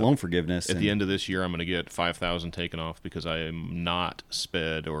service loan forgiveness. At the end of this year, I'm going to get $5,000 taken off because I am not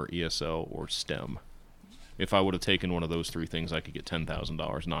SPED or ESL or STEM. If I would have taken one of those three things, I could get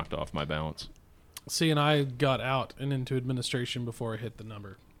 $10,000 knocked off my balance. See, and I got out and into administration before I hit the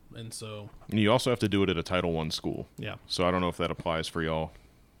number, and so. And you also have to do it at a Title I school. Yeah. So I don't know if that applies for y'all.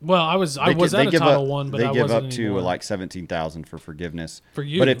 Well, I was at a Title I, but I wasn't they give up anymore. to like $17,000 for forgiveness. For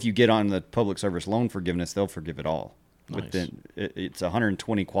you, but if you get on the public service loan forgiveness, they'll forgive it all. Nice. Within, it's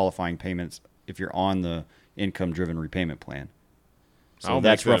 120 qualifying payments if you're on the income-driven repayment plan. So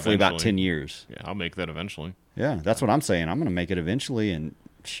that's roughly about 10 years. Yeah, I'll make that eventually. Yeah, that's what I'm saying. I'm going to make it eventually, and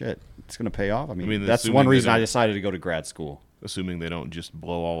shit, it's going to pay off. I mean that's assuming one reason I decided to go to grad school. assuming they don't just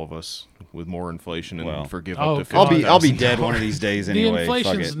blow all of us with more inflation and Well, forgive oh, up to God. $50,000. I'll be dead one of these days The anyway. Fuck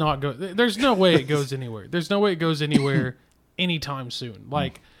inflation's it. not going. There's no way it goes anywhere. There's no way it goes anywhere anytime soon.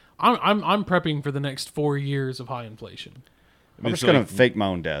 Like I'm prepping for the next 4 years of high inflation. I'm just gonna fake my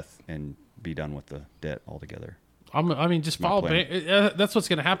own death and be done with the debt altogether. I mean, just file. That's what's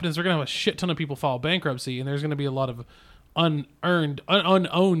going to happen is we're going to have a shit ton of people file bankruptcy, and there's going to be a lot of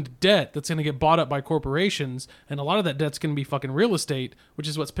unowned debt that's going to get bought up by corporations, and a lot of that debt's going to be fucking real estate, which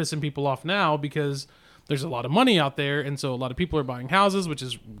is what's pissing people off now because there's a lot of money out there, and so a lot of people are buying houses, which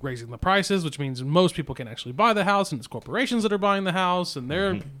is raising the prices, which means most people can actually buy the house, and it's corporations that are buying the house,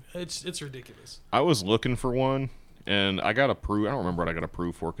 and it's ridiculous. I was looking for one, and I got approved. I don't remember what I got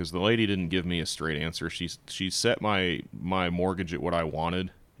approved for because the lady didn't give me a straight answer. She set my mortgage at what I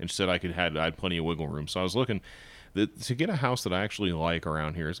wanted and said I had plenty of wiggle room. So I was looking. To get a house that I actually like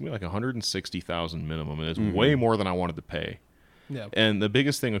around here, it's gonna be like $160,000 minimum, and it's way more than I wanted to pay. Yeah. And the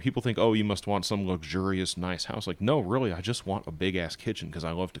biggest thing when people think, oh, you must want some luxurious, nice house, like no, really, I just want a big ass kitchen because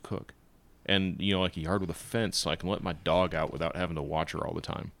I love to cook, and like a yard with a fence so I can let my dog out without having to watch her all the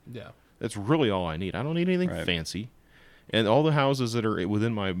time. Yeah. That's really all I need. I don't need anything fancy. And all the houses that are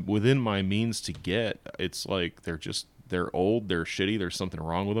within my means to get, it's like they're old, they're shitty, there's something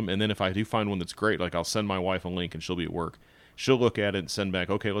wrong with them. And then if I do find one that's great, like I'll send my wife a link and she'll be at work. She'll look at it and send back,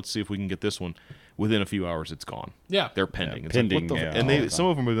 okay, let's see if we can get this one. Within a few hours, it's gone. Yeah. They're pending. Yeah, It's pending, like, yeah, and some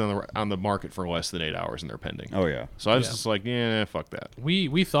of them have been on the market for less than 8 hours and they're pending. Oh yeah. So I was just like, yeah, fuck that.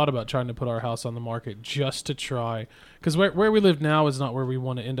 We thought about trying to put our house on the market just to try, because where we live now is not where we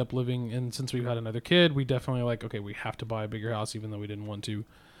want to end up living. And since we've had another kid, we definitely okay, we have to buy a bigger house, even though we didn't want to.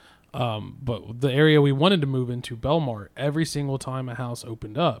 But the area we wanted to move into, Belmar, every single time a house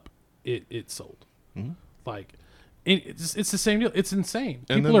opened up, it sold. Mm-hmm. Like, it's the same deal. It's insane.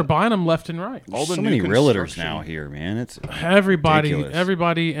 And People are buying them left and right. All the so new many realtors construction- now here, man. It's Everybody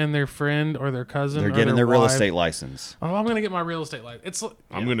ridiculous. and their friend or their cousin. They're or getting their real wife. estate license. Oh, I'm gonna get my real estate license.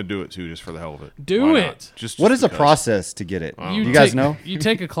 I'm going to do it too, just for the hell of it. Do Why it. not? Just What is the because. process to get it? You You guys take- know? You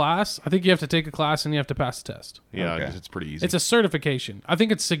take a class. I think you have to take a class and you have to pass a test. Yeah, Okay. 'cause it's pretty easy. It's a certification. I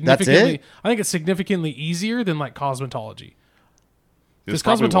think it's That's significantly. it? I think it's significantly easier than like cosmetology. Because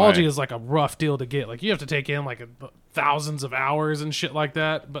That's probably cosmetology why- is like a rough deal to get. Like you have to take in like thousands of hours and shit like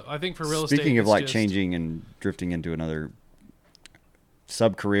that. But I think for real estate, Speaking of it's like just- changing and drifting into another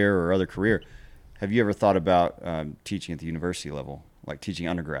sub career or other career, have you ever thought about teaching at the university level, like teaching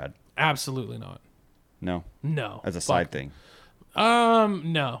undergrad? absolutely not. No, No, as a Fuck. side thing.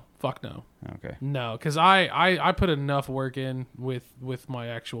 No, fuck no. Okay. No, because I put enough work in with my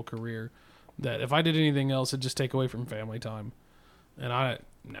actual career that if I did anything else, it'd just take away from family time. And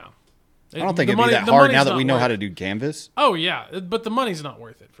no. I don't think it'd be that hard now that we know how to do Canvas. Oh yeah, but the money's not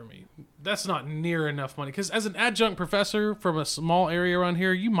worth it for me. That's not near enough money. Because as an adjunct professor from a small area around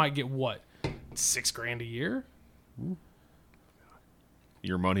here, you might get what, $6,000 a year?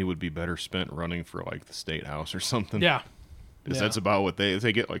 Your money would be better spent running for like the state house or something. Yeah, Because yeah. that's about what they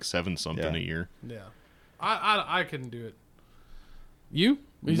get, like 7 something Yeah. a year. yeah. I couldn't do it. You?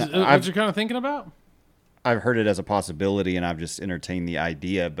 No, What you kind of thinking about? I've heard it as a possibility, and I've just entertained the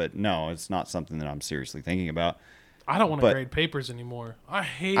idea, but no, it's not something that I'm seriously thinking about. I don't want to But- grade papers anymore. I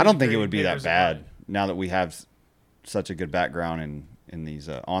hate. I don't think it grading would be that papers in bad mine. now that we have such a good background in these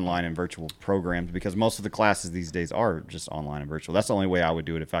online and virtual programs, because most of the classes these days are just online and virtual. That's the only way I would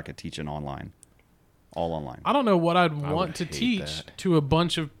do it if I could teach an online, all online. I don't know what I'd would want to hate teach that. to a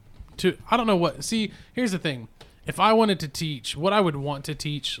bunch of I don't know what. See, here's the thing. If I wanted to teach, what I would want to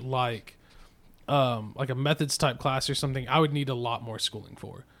teach like a methods type class or something, I would need a lot more schooling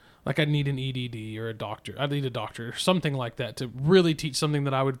for. Like I'd need an EDD or a doctor. I'd need a doctor or something like that to really teach something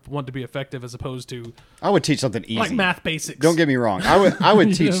that I would want to be effective as opposed to I would teach something easy. like math basics. Don't get me wrong. I would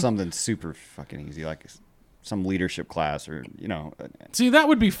teach Yeah. something super fucking easy, like some leadership class or See, that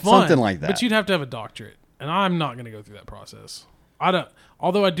would be fun. Something like that. But you'd have to have a doctorate, and I'm not going to go through that process. I don't.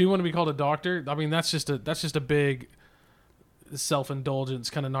 Although I do want to be called a doctor. I mean, that's just a big self-indulgence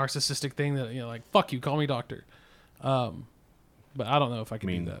kind of narcissistic thing that like fuck you, call me doctor. But I don't know if I can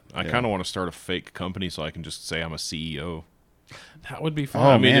I mean, do that. I kind of want to start a fake company so I can just say I'm a CEO. That would be fun. Oh,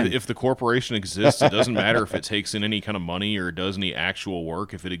 I mean, man. if the corporation exists, it doesn't matter if it takes in any kind of money or does any actual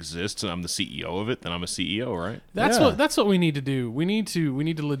work. If it exists and I'm the CEO of it, then I'm a CEO, right? That's what we need to do. We need to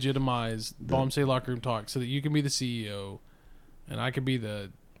legitimize Bomb Say Locker Room Talk so that you can be the CEO, and I can be the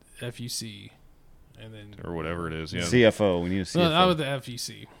FUC, and then Or whatever it is. Yeah. CFO. We need a CFO. I was the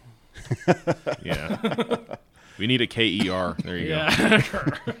FUC. Yeah. We need a KER. There you go.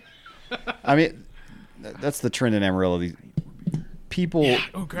 Yeah. I mean, that's the trend in Amarillo. These people,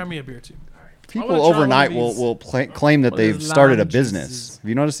 Oh, grab me a beer too. people wanna try one overnight of will these- claim that one of they've these started a lime business. juices. Have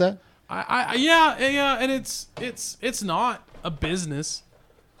you noticed that? Yeah, and it's not a business.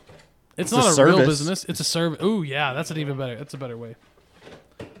 It's a not a real service. business. It's a service. Ooh, yeah, that's a better way.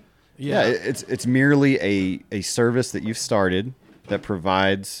 Yeah, it's merely a service that you've started that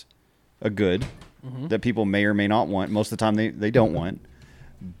provides a good that people may or may not want. Most of the time they don't want,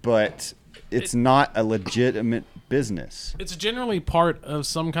 but it's not a legitimate business. It's generally part of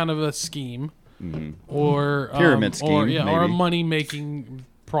some kind of a scheme or Pyramid scheme, or a maybe. money making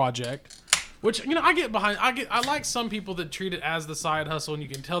project. Which I get behind. I like some people that treat it as the side hustle, and you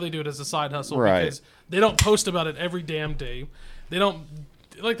can tell they do it as a side hustle Right. because they don't post about it every damn day. They don't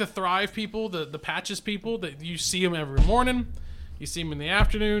like the Thrive people, the Patches people that you see them every morning, you see them in the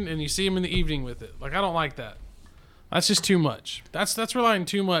afternoon, and you see them in the evening with it. Like I don't like that. That's just too much. That's relying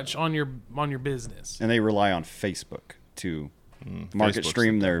too much on your business. And they rely on Facebook to market Facebook's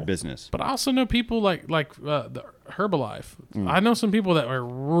stream the their devil. business. But I also know people like the Herbalife. I know some people that are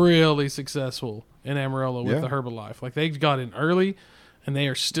really successful in Amarillo with Yeah. the Herbalife. Like they got in early, and they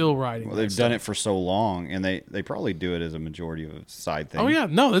are still riding. Well, they've done it for so long, and they probably do it as a majority of a side thing. Oh yeah,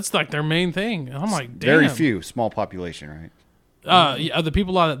 no, it's like their main thing. And I'm like, damn. Very few, small population, right? Yeah, the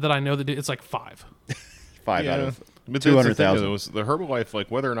people that I know that do, it's like 5. 5 out of But that's the thing, 200,000. though, is the Herbalife,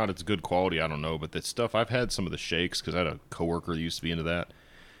 like whether or not it's good quality, I don't know. But the stuff I've had some of the shakes because I had a coworker that used to be into that,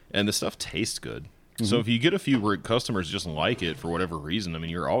 and the stuff tastes good. So if you get a few customers just like it for whatever reason, I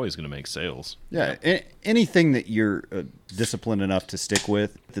mean, you're always going to make sales. Yeah, anything that you're disciplined enough to stick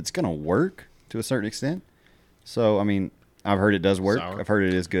with, that's going to work to a certain extent. So, I mean, I've heard it does work. Sour. I've heard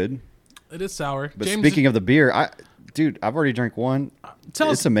it is good. It is sour. But James, speaking of the beer, I've already drank one.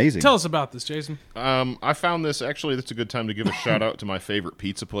 It's amazing. Tell us about this, Jason. I found this, actually, that's a good time to give a shout out to my favorite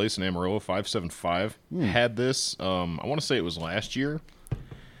pizza place in Amarillo, 575. Had this, I want to say it was last year.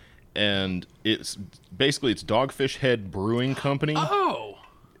 And it's Dogfish Head Brewing Company. Oh.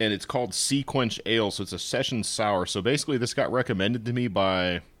 And it's called Sea Quench Ale, so it's a session sour. So basically, this got recommended to me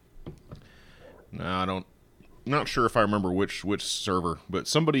by, not sure if I remember which server, but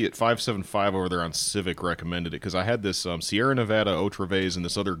somebody at 575 over there on Civic recommended it because I had this Sierra Nevada Otravez and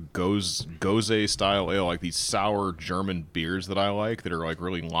this other Gose style ale, like these sour German beers that I like that are like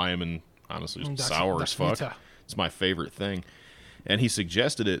really lime and honestly just sour as fuck. Bitter. It's my favorite thing. And he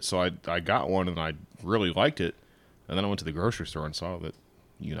suggested it, so I got one and I really liked it. And then I went to the grocery store and saw that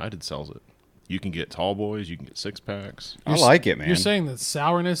United sells it. You can get tall boys, you can get 6-packs. I like it, man. You're saying that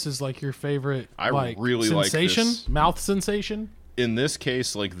sourness is like your favorite I like really like sensation? this. Mouth sensation? In this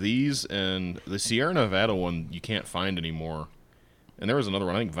case, like these and the Sierra Nevada one, you can't find anymore. And there was another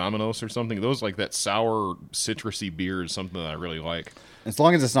one, I think Vamanos or something. Those like that sour, citrusy beer is something that I really like. As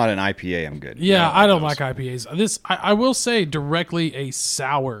long as it's not an IPA, I'm good. Yeah, I don't those. like IPAs. This I will say directly a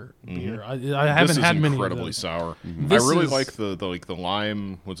sour beer. I haven't This is had many of incredibly those. sour. This I really is- like the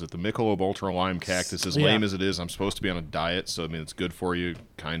lime. What's it? The Michelob Ultra Lime Cactus. As Yeah. lame as it is, I'm supposed to be on a diet, so I mean it's good for you,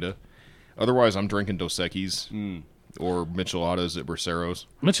 kinda. Otherwise, I'm drinking Dos Equis or Micheladas at Braceros.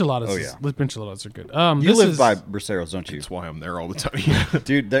 Micheladas. Oh, yeah. Micheladas are good. You This live is, by Braceros, don't you? That's why I'm there all the time.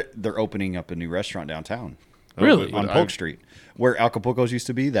 Dude, they're opening up a new restaurant downtown. Really? On Polk Street. Where Acapulco's used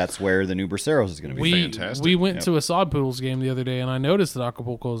to be, that's where the new Braceros is going to be. we fantastic. we went to a Sod Poodles game the other day, and I noticed that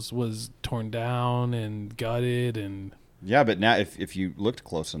Acapulco's was torn down and gutted, and Yeah, but now if you looked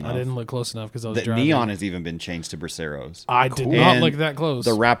close enough, I didn't look close enough because I was the driving. neon has even been changed to Braceros. I did not And look that close.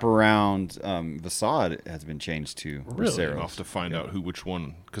 The wraparound facade has been changed to Really? Braceros. I'll have to find out which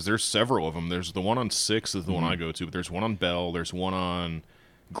one, because there's several of them. There's the one on 6th is the one I go to, but there's one on Bell. There's one on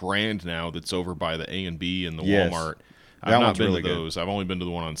Grand now that's over by the A&B and the Yes. Walmart. That I've not one's been really to good. those. I've only been to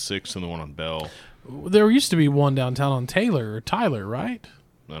the one on 6th and the one on Bell. There used to be one downtown on Taylor or Tyler, right?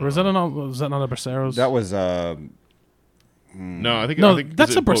 I Or don't was that not a Braceros? That was No, I think No, I think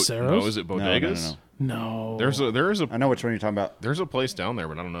that's is it a Braceros. No, is it no, Bodegas? no. There's I know which one you're talking about. a place down there,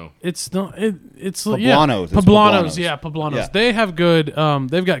 but I don't know. It's not. It's Poblanos. Yeah. It's Poblanos. Poblanos. Yeah, Poblanos. Yeah. They have good.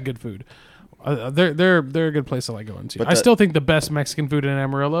 They've got good food. They're a good place I like going to. But I still think the best Mexican food in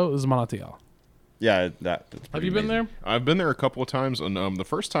Amarillo is Manantial. Yeah, that's Have pretty you been amazing. there? I've been there a couple of times, and the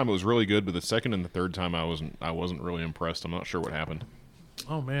first time it was really good, but the second and the third time I wasn't really impressed. I'm not sure what happened.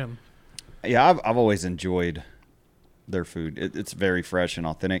 Oh man. Yeah, I've always enjoyed their food. It's very fresh and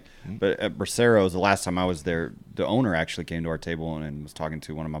authentic. But at Braceros, the last time I was there, the owner actually came to our table and was talking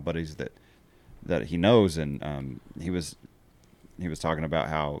to one of my buddies that he knows, and he was talking about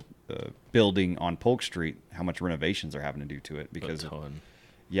how building on Polk Street, how much renovations they're having to do to it because A ton.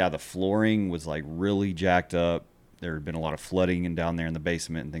 yeah, the flooring was like really jacked up. There had been a lot of flooding and down there in the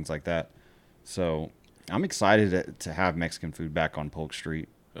basement and things like that. So I'm excited to have Mexican food back on Polk Street.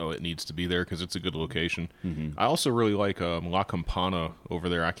 it needs to be there because it's a good location. Mm-hmm. I also really like La Campana over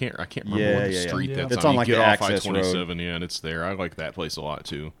there. I can't remember what the street Yeah. that's It's on You like get the off access road. I-27, yeah, and it's there. I like that place a lot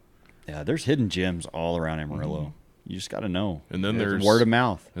too. Yeah, there's hidden gems all around Amarillo. You just got to know. And then It's there's word of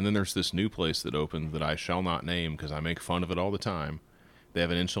mouth. And then there's this new place that opened that I shall not name because I make fun of it all the time. They have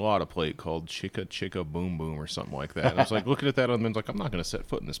an enchilada plate called Chica Chica Boom Boom or something like that. And I was like, looking at that, and I was like, I'm not going to set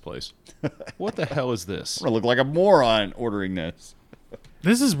foot in this place. What the hell is this? I look like a moron ordering this.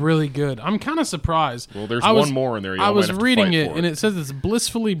 This is really good. I'm kind of surprised. Well, there's one one more in there. I was reading it, and it says it's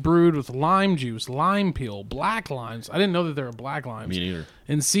blissfully brewed with lime juice, lime peel, black limes. I didn't know that there were black limes. Me neither.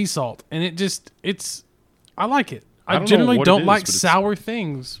 And sea salt. And I like it. I don't know generally what it don't is, like but it's- sour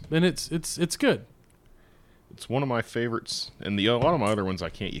things, and it's good. It's one of my favorites, and a lot of my other ones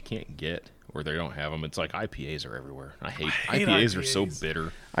you can't get, or they don't have them. It's like IPAs are everywhere. I hate IPAs. Are so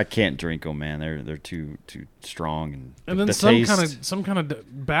bitter. I can't drink them, man. They're too strong And then the some taste- kind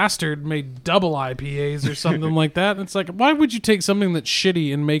of bastard made double IPAs or something like that. And it's like, why would you take something that's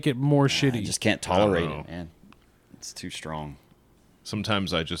shitty and make it more I shitty? just can't tolerate know. it, man. It's too strong.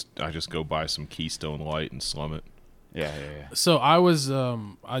 Sometimes I just go buy some Keystone Light and slum it. Yeah. So I was I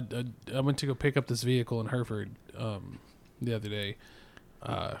went to go pick up this vehicle in Hereford the other day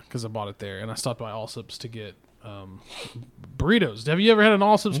because I bought it there, and I stopped by Allsup's to get burritos. Have you ever had an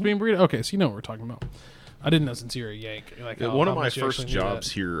Allsup's bean burrito? Okay, so you know what we're talking about. I didn't know since you're a Yank. Like One of how my much you first actually knew jobs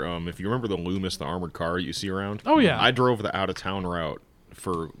that. here, if you remember the Loomis, the armored car you see around. Oh, yeah. I drove the out of town route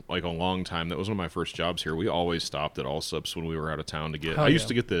for like a long time. That was one of my first jobs here. We always stopped at Allsup's when we were out of town to get. Hell I used yeah.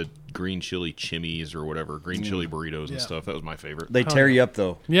 to get the green chili chimneys or whatever, green chili burritos Yeah. and stuff. That was my favorite. They tear you up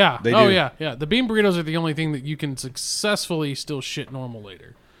though. Yeah. They Oh do. yeah. The bean burritos are the only thing that you can successfully still shit normal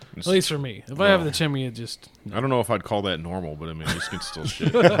later. At least for me. If I have the chimney, it just I don't know if I'd call that normal, but I mean, you can still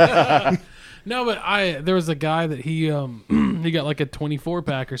shit. no. But there was a guy that he he got like a 24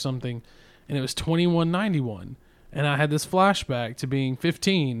 pack or something, and it was $21.91. And I had this flashback to being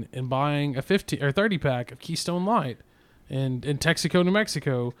 15 and buying a 50 or 30 pack of Keystone Light in Texaco, New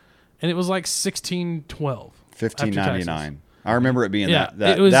Mexico, and it was like $16.12. $15.99. I remember it being Yeah,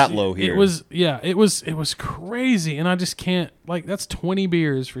 that low here. It was crazy, and I just can't, like, that's 20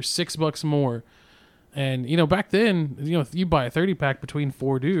 beers for $6 more. And back then, you buy a 30 pack between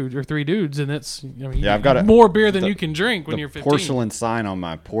 4 dudes or 3 dudes, and it's I've got more beer than you can drink when the you're 15. porcelain sign on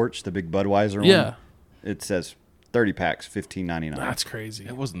my porch, the big Budweiser one. Yeah, It says 30 packs, $15.99. that's crazy.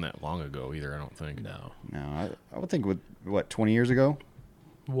 It wasn't that long ago either. I don't think. No, No, I would think with 20 years ago.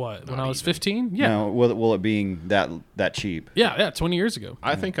 what when Not I was even. 15? Yeah, No, will it being that cheap? yeah, 20 years ago.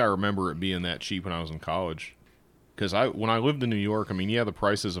 I think I remember it being that cheap when I was in college. Because when I lived in New York, I mean, yeah, the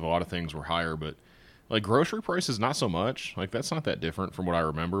prices of a lot of things were higher, but like grocery prices, not so much. Like that's not that different from what I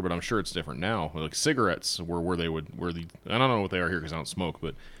remember, but I'm sure it's different now. Like cigarettes were I don't know what they are here because I don't smoke,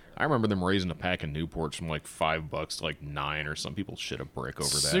 but I remember them raising a pack of Newports from like $5 to like $9 or some people shit a brick over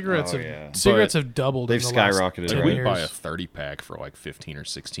that. Cigarettes Oh, have yeah. cigarettes But have doubled. they've in the last skyrocketed, 10 right? We'd years. buy a 30 pack for like $15 or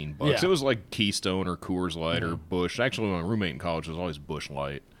 $16. Yeah. It was like Keystone or Coors Light or Busch. Actually, my roommate in college was always Busch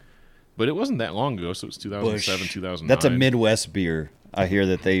Light. But it wasn't that long ago, so it was 2007, Busch. 2009. That's a Midwest beer. I hear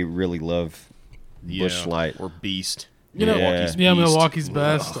that they really love Busch Light. or Beast. Milwaukee's Milwaukee's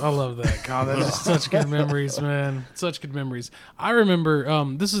best. I love that. God, that is such good memories, man. Such good memories. I remember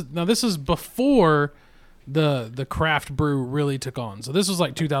this is before the craft brew really took on. So this was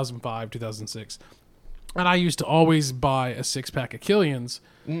like 2005, 2006. And I used to always buy a 6-pack of Killian's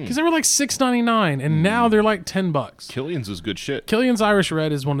because they were like $6.99, and now they're like $10. Killian's was good shit. Killian's Irish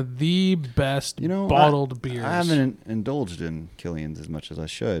Red is one of the best bottled beers. I haven't indulged in Killian's as much as I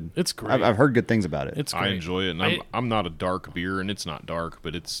should. It's great. I've heard good things about it. It's I great. enjoy it, and I'm not a dark beer, and it's not dark,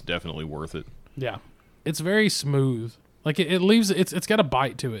 but it's definitely worth it. Yeah, it's very smooth. Like it leaves it's got a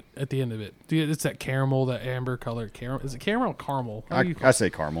bite to it at the end of it. It's that caramel, that amber color caramel. Is it caramel or caramel? How do you call I say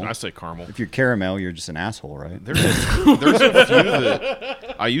caramel. I say caramel. If you're caramel, you're just an asshole, right? There's a few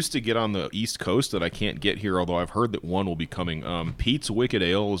that I used to get on the East Coast that I can't get here, although I've heard that one will be coming. Pete's Wicked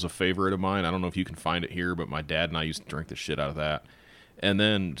Ale is a favorite of mine. I don't know if you can find it here, but my dad and I used to drink the shit out of that. And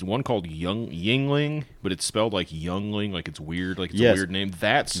then one called Yingling, but it's spelled like Youngling, like it's weird, like it's a weird name.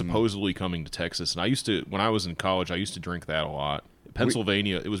 That's supposedly coming to Texas. And I used to, when I was in college, I used to drink that a lot.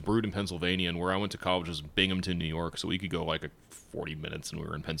 Pennsylvania, it was brewed in Pennsylvania, and where I went to college was Binghamton, New York, so we could go like 40 minutes and we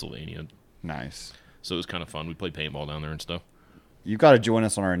were in Pennsylvania. Nice. So it was kind of fun. We played paintball down there and stuff. You've got to join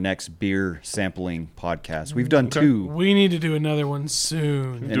us on our next beer sampling podcast. We've done 2. We need to do another one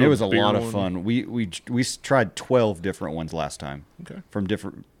soon. And Do it a was a beer lot of one. fun. We tried 12 different ones last time. Okay. From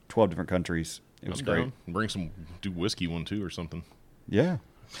 12 different countries. It was I'm great. down. Bring some, do whiskey one too or something. Yeah.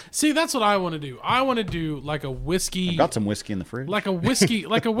 See, that's what I want to do. I want to do like a whiskey. I've got some whiskey in the fridge. Like a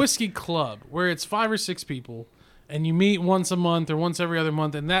whiskey club where it's 5 or 6 people and you meet once a month or once every other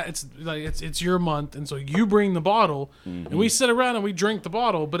month, and that it's your month, and so you bring the bottle and we sit around and we drink the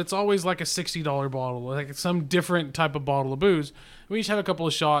bottle, but it's always like a $60 bottle, like some different type of bottle of booze. We each have a couple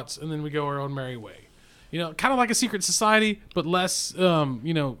of shots and then we go our own merry way. Kind of like a secret society, but less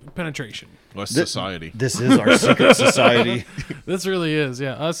penetration. Less society. This is our secret society. This really is,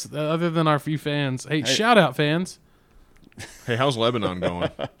 yeah. Us, other than our few fans. Hey, shout out fans. Hey, how's Lebanon going?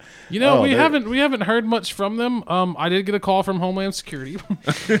 We haven't heard much from them. I did get a call from Homeland Security.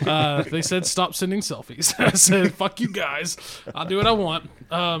 They said stop sending selfies. I said fuck you guys. I'll do what I want.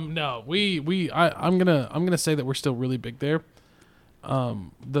 No, I'm gonna say that we're still really big there.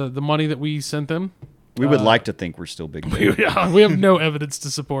 The money that we sent them. We would like to think we're still big. We have no evidence to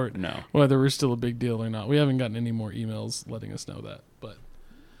support whether we're still a big deal or not. We haven't gotten any more emails letting us know that. But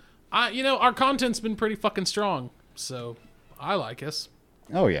our content's been pretty fucking strong. So I like us.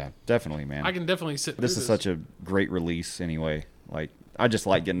 Oh yeah, definitely, man. I can definitely sit through this. Is such a great release anyway. Like I just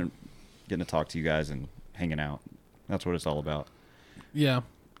like getting to talk to you guys and hanging out. That's what it's all about. Yeah.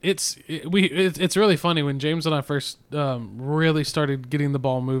 It's really funny when James and I first really started getting the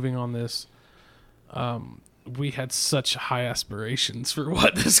ball moving on this. We had such high aspirations for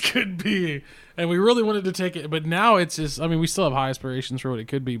what this could be, and we really wanted to take it. But now it's just, we still have high aspirations for what it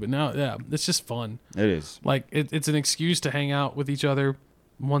could be. But now, yeah, it's just fun. It is. Like it's an excuse to hang out with each other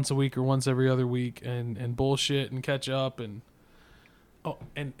once a week or once every other week, and bullshit and catch up and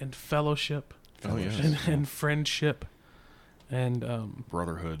fellowship, and friendship. And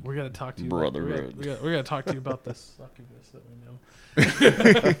brotherhood. We got to talk to you. Brotherhood. We got to talk to you about this succubus that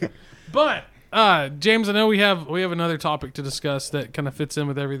we know. But James, I know we have another topic to discuss that kind of fits in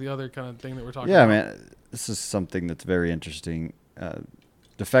with every other kind of thing that we're talking about. Yeah, man. This is something that's very interesting.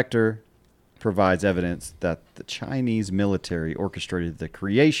 Defector provides evidence that the Chinese military orchestrated the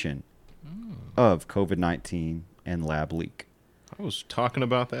creation of COVID-19 and lab leak. I was talking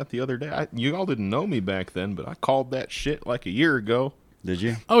about that the other day. You all didn't know me back then, but I called that shit like a year ago. Did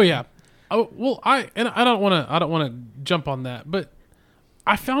you? Oh yeah. Oh well, I don't want to jump on that, but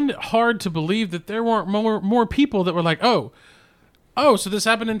I found it hard to believe that there weren't more people that were like, oh, so this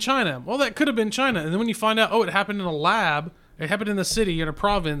happened in China. Well, that could have been China, and then when you find out, it happened in a lab. It happened in the city, in a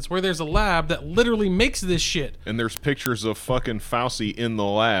province, where there's a lab that literally makes this shit. And there's pictures of fucking Fauci in the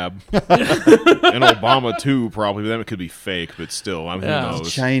lab. And Obama, too, probably. That could be fake, but still, who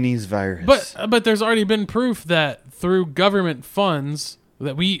knows? Chinese virus. But there's already been proof that through government funds,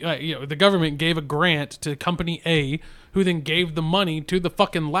 that the government gave a grant to Company A, who then gave the money to the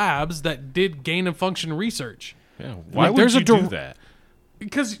fucking labs that did gain-of-function research. Yeah, why would you do that?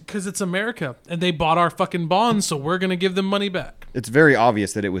 Because it's America, and they bought our fucking bonds, so we're going to give them money back. It's very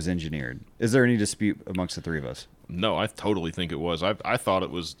obvious that it was engineered. Is there any dispute amongst the three of us? No, I totally think it was. I thought it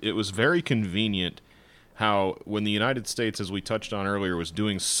was very convenient how when the United States, as we touched on earlier, was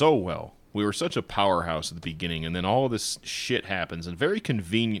doing so well, we were such a powerhouse at the beginning, and then all of this shit happens, and very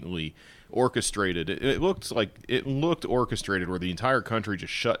conveniently orchestrated. It looked orchestrated where the entire country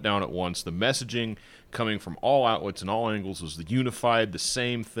just shut down at once. The messaging coming from all outlets and all angles was unified, the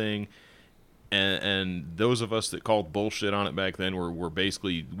same thing. And those of us that called bullshit on it back then were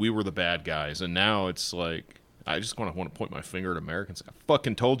basically, we were the bad guys. And now it's like, I just want to point my finger at Americans. I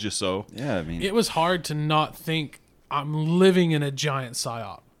fucking told you so. Yeah, it was hard to not think I'm living in a giant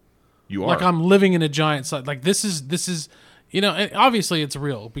psyop. You are. Like I'm living in a giant psyop. Like this is. Obviously it's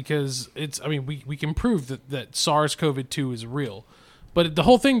real because we can prove that SARS-CoV-2 is real, but the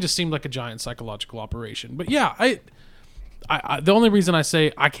whole thing just seemed like a giant psychological operation. But yeah, I the only reason I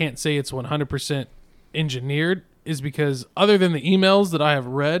say I can't say it's 100% engineered is because other than the emails that I have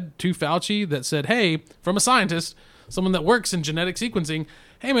read to Fauci that said, hey, from a scientist, someone that works in genetic sequencing,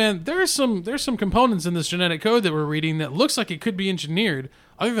 hey man, there's some components in this genetic code that we're reading that looks like it could be engineered.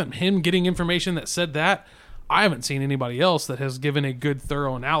 Other than him getting information that said that, I haven't seen anybody else that has given a good,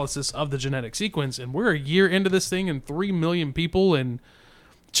 thorough analysis of the genetic sequence, and we're a year into this thing and 3 million people, and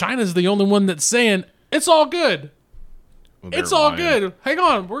China's the only one that's saying it's all good. Well, it's all good. Hang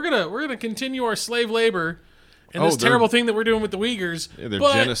on, we're gonna continue our slave labor and this terrible thing that we're doing with the Uyghurs. Yeah, they're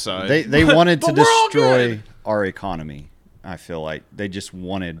genocide. They wanted to destroy our economy. I feel like they just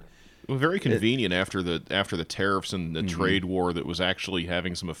wanted. Well, very convenient after the tariffs and the trade war that was actually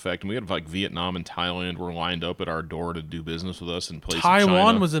having some effect. And we had like Vietnam and Thailand were lined up at our door to do business with us in place of China.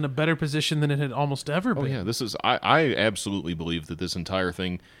 Taiwan was in a better position than it had almost ever been. Oh yeah, I absolutely believe that this entire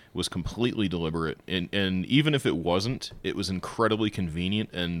thing was completely deliberate. And even if it wasn't, it was incredibly convenient,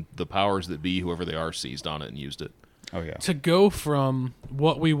 and the powers that be, whoever they are, seized on it and used it. Oh yeah. To go from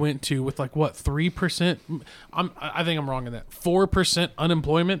what we went to with 3%, I think I'm wrong in that, 4%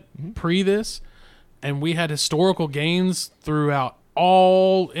 unemployment pre this, and we had historical gains throughout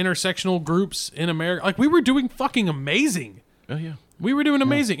all intersectional groups in America. Like, we were doing fucking amazing. Oh yeah. We were doing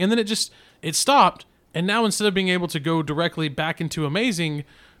amazing, and then it stopped, and now instead of being able to go directly back into amazing,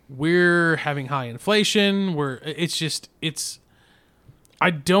 we're having high inflation. I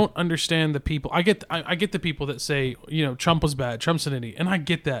don't understand the people. I get the people that say, Trump was bad, Trump's an idiot, and I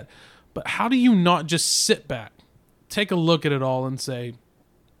get that. But how do you not just sit back, take a look at it all, and say,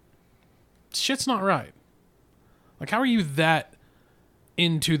 shit's not right? Like, how are you that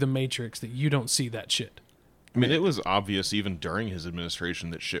into the matrix that you don't see that shit? I mean, it was obvious even during his administration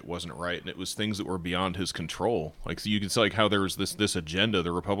that shit wasn't right, and it was things that were beyond his control. Like, so you could see how there was this agenda.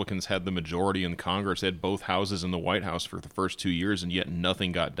 The Republicans had the majority in Congress, they had both houses in the White House for the first 2 years, and yet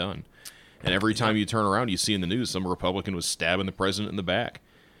nothing got done. And every time you turn around, you see in the news some Republican was stabbing the president in the back.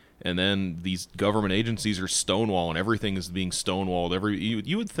 And then these government agencies are stonewalling. Everything is being stonewalled.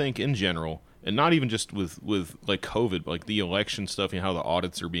 You would think in general, and not even just with like COVID, but like the election stuff and how the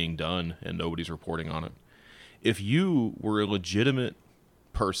audits are being done and nobody's reporting on it. If you were a legitimate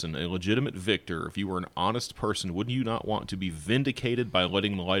person, a legitimate victor, if you were an honest person, would you not want to be vindicated by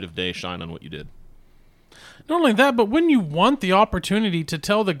letting the light of day shine on what you did? Not only that, but when you want the opportunity to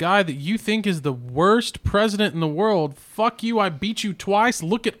tell the guy that you think is the worst president in the world, fuck you, I beat you twice,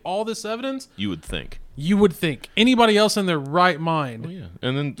 look at all this evidence. You would think. Anybody else in their right mind. Oh, yeah.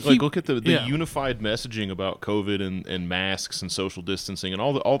 And then look at the unified messaging about COVID and masks and social distancing and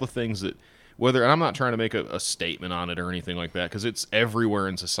all the things that, and I'm not trying to make a statement on it or anything like that, because it's everywhere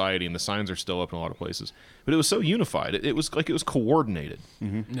in society and the signs are still up in a lot of places. But it was so unified. It was coordinated.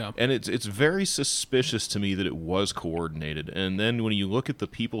 Mm-hmm. Yeah. And it's very suspicious to me that it was coordinated. And then when you look at the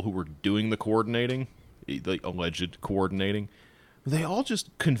people who were doing the coordinating, the alleged coordinating, they all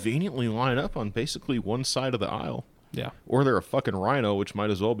just conveniently line up on basically one side of the aisle. Yeah. Or they're a fucking rhino, which might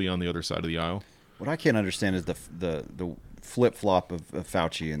as well be on the other side of the aisle. What I can't understand is the flip-flop of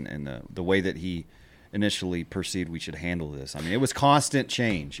Fauci and the way that he initially perceived we should handle this. I mean, it was constant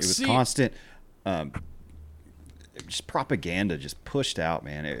change. It was constant just propaganda just pushed out,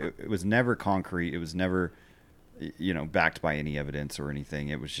 man. It was never concrete. It was never, backed by any evidence or anything.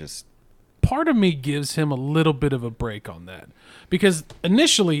 It was just... Part of me gives him a little bit of a break on that. Because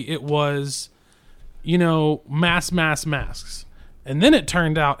initially it was, masks. And then it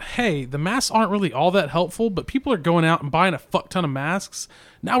turned out, hey, the masks aren't really all that helpful, but people are going out and buying a fuck ton of masks.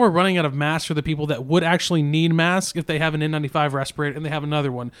 Now we're running out of masks for the people that would actually need masks if they have an N95 respirator and they have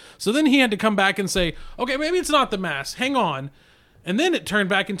another one. So then he had to come back and say, okay, maybe it's not the mask. Hang on. And then it turned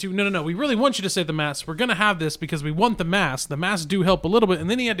back into, no, we really want you to say the masks. We're going to have this because we want the masks. The masks do help a little bit. And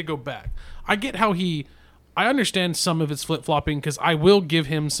then he had to go back. I get how I understand some of his flip-flopping, because I will give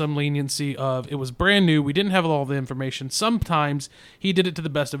him some leniency of it was brand new. We didn't have all the information. Sometimes he did it to the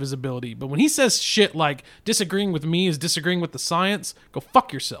best of his ability. But when he says shit like disagreeing with me is disagreeing with the science, go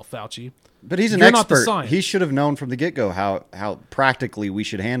fuck yourself, Fauci. But he's an expert. He should have known from the get-go how practically we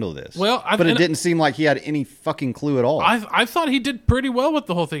should handle this. Well, but it didn't seem like he had any fucking clue at all. I thought he did pretty well with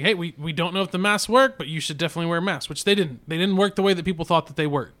the whole thing. Hey, we don't know if the masks work, but you should definitely wear masks, which they didn't. They didn't work the way that people thought that they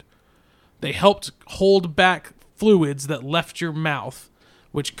worked. They helped hold back fluids that left your mouth,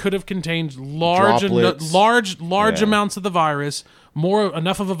 which could have contained large amounts of the virus,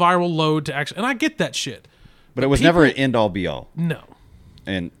 enough of a viral load to actually. And I get that shit, but it was never an end all be all. No,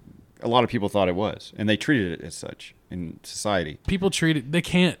 and a lot of people thought it was, and they treated it as such in society. People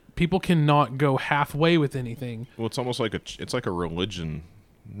cannot go halfway with anything. Well, it's almost like it's like a religion.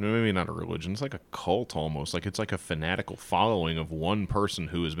 Maybe not a religion. It's like a cult almost. Like it's like a fanatical following of one person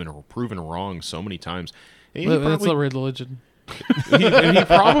who has been proven wrong so many times. That's a religion. he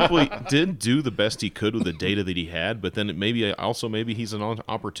probably did do the best he could with the data that he had, but then maybe he's an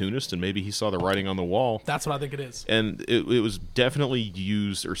opportunist, and maybe he saw the writing on the wall. That's what I think it is. And it was definitely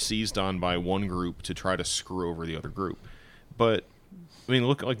used or seized on by one group to try to screw over the other group. But I mean,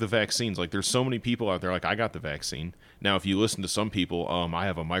 look at like the vaccines. Like, there's so many people out there. Like, I got the vaccine. Now, if you listen to some people, I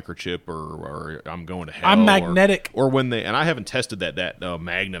have a microchip, or I'm going to hell. I'm magnetic. Or when and I haven't tested that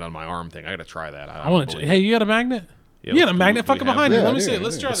magnet on my arm thing. I got to try that. I want to. Hey, you got a magnet? Yeah, you got a magnet fucking behind you. Yeah, Let me see it.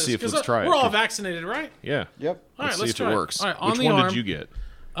 Let's try this. Let's try it. We're all vaccinated, right? Yeah. Yep. All right, let's see if it works. All right, on Which the one arm, did you get?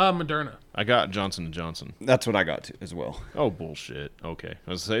 Moderna. I got Johnson & Johnson. That's what I got to as well. Oh, bullshit. Okay. I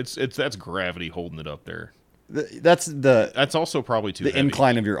was gonna say, that's gravity holding it up there. That's also probably too the heavy.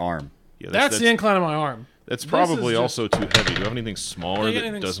 incline of your arm. Yeah, that's the incline of my arm. That's probably also too heavy. Do you have anything smaller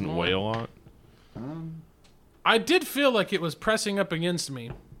that doesn't smaller? weigh a lot? I did feel like it was pressing up against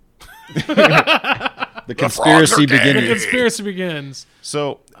me. The conspiracy The begins. conspiracy begins.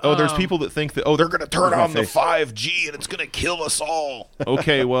 So, there's people that think that, they're going to turn on the 5G and it's going to kill us all.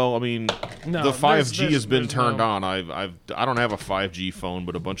 Okay, well, I mean, No, the 5G has been there's turned no- on. I don't have a 5G phone,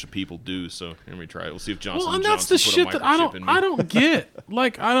 but a bunch of people do. So let me try it. We'll see if Johnson Well, and Johnson that's the put shit a that microchip in me. I don't get.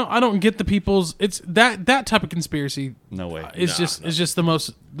 Like I don't get the people's. It's that type of conspiracy. No way. It's just the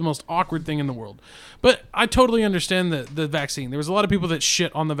most awkward thing in the world. But I totally understand the vaccine. There was a lot of people that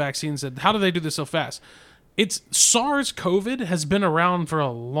shit on the vaccine and said, "How do they do this so fast?" It's SARS-CoV has been around for a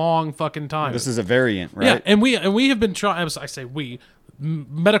long fucking time. This is a variant, right? Yeah, and we have been trying. I say we,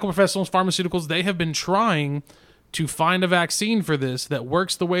 medical professionals, pharmaceuticals, they have been trying to find a vaccine for this that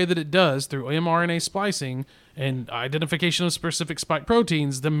works the way that it does through mRNA splicing and identification of specific spike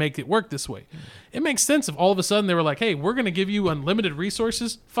proteins that make it work this way. It makes sense if all of a sudden they were like, hey, we're going to give you unlimited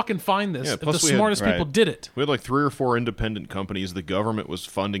resources. Fucking find this. Yeah, if the plus we had- smartest people Right. did it. We had like 3 or 4 independent companies. The government was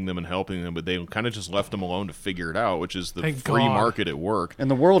funding them and helping them, but they kind of just left them alone to figure it out, which is the Thank free God. market at work.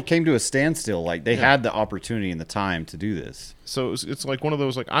 And the world came to a standstill. Like they had the opportunity and the time to do this. So it's like one of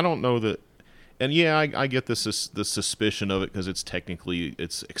those, like, I don't know that. And yeah, I get the suspicion of it because it's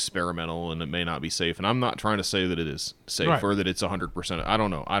experimental and it may not be safe. And I'm not trying to say that it is safe Right. or that it's 100%. I don't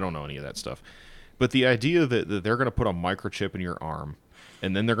know. I don't know any of that stuff. But the idea that they're going to put a microchip in your arm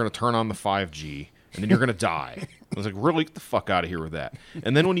and then they're going to turn on the 5G and then you're going to die. I was like, really? Get the fuck out of here with that.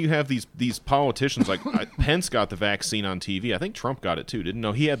 And then when you have these politicians, like Pence got the vaccine on TV. I think Trump got it too. Didn't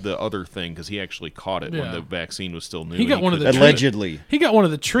know he had the other thing because he actually caught it when Yeah. the vaccine was still new. He got and one of the couldn't- Allegedly. He got one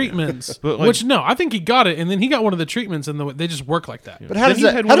of the treatments, But, like- which no, I think he got it, and then he got one of the treatments, and they just work like that. But how Then does you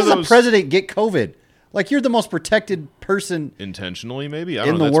that, had how one of does a those- president get COVID? Like you're the most protected person. Intentionally, maybe. I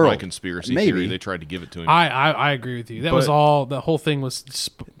In don't know. the That's my world. conspiracy Maybe. theory. They tried to give it to him. I agree with you. That was But- all. The whole thing was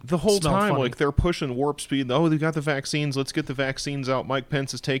the whole smelled time, funny. like they're pushing warp speed. Oh, they got the vaccines. Let's get the vaccines out. Mike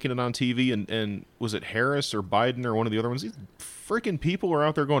Pence is taking it on TV, and was it Harris or Biden or one of the other ones? These freaking people are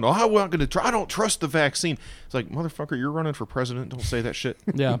out there going, "Oh, I'm not going to try. I don't trust the vaccine." It's like, motherfucker, you're running for president. Don't say that shit.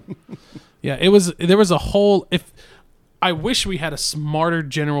 yeah, yeah. It was. There was a whole. If I wish we had a smarter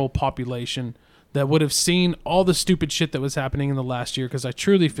general population that would have seen all the stupid shit that was happening in the last year, because I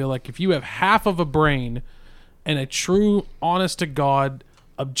truly feel like if you have half of a brain and a true, honest to God,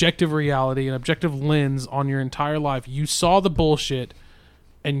 objective reality and objective lens on your entire life, you saw the bullshit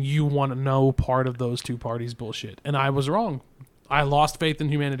and you want to know part of those two parties' bullshit. And I was wrong. I lost faith in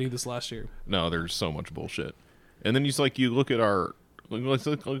humanity this last year. No, there's so much bullshit. And then you look at our like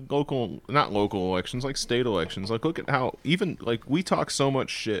local, not local elections, like state elections. Like, look at how even like we talk so much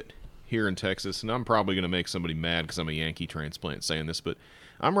shit here in Texas, and I'm probably going to make somebody mad because I'm a Yankee transplant saying this, but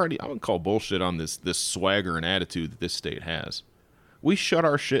I'm going to call bullshit on this swagger and attitude that this state has. We shut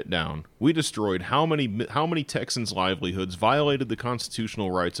our shit down. We destroyed how many Texans' livelihoods, violated the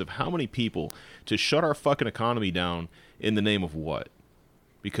constitutional rights of how many people to shut our fucking economy down in the name of what?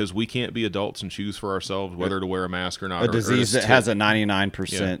 Because we can't be adults and choose for ourselves whether to wear a mask or not. A disease that has a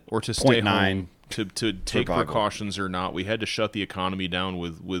 99% or to stay 0.9 home to take survival. precautions or not. We had to shut the economy down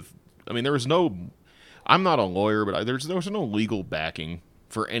with I mean, there was no. I'm not a lawyer, but there was no legal backing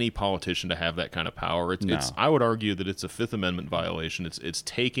for any politician to have that kind of power. It's I would argue that it's a Fifth Amendment violation. It's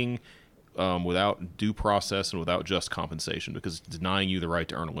taking without due process and without just compensation because it's denying you the right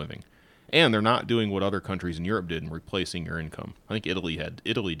to earn a living. And they're not doing what other countries in Europe did and replacing your income. I think Italy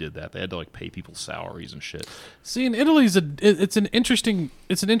did that. They had to like pay people salaries and shit. See, in Italy, it's an interesting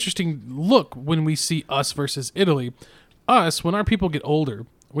look when we see us versus Italy. Us, when our people get older,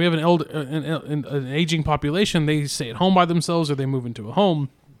 we have an aging population. They stay at home by themselves or they move into a home,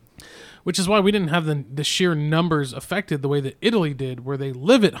 which is why we didn't have the sheer numbers affected the way that Italy did, where they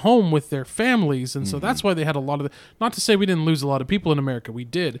live at home with their families. And so that's why they had a lot of not to say we didn't lose a lot of people in America. We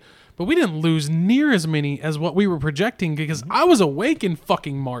did. But we didn't lose near as many as what we were projecting because I was awake in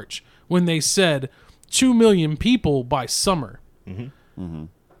fucking March when they said 2 million people by summer. And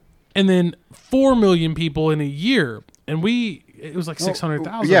then 4 million people in a year. And it was like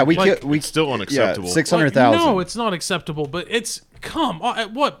 600,000. Yeah, It's still unacceptable. Yeah, 600,000. No, it's not acceptable, but come on.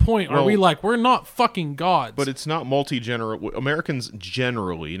 At what point are we like, we're not fucking gods? But it's not multi-generational. Americans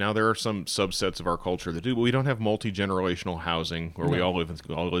generally, now there are some subsets of our culture that do, but we don't have multi-generational housing where we all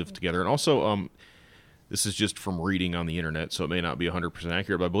live together. And also, this is just from reading on the internet, so it may not be 100%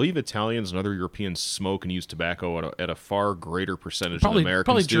 accurate, but I believe Italians and other Europeans smoke and use tobacco at a far greater percentage than Americans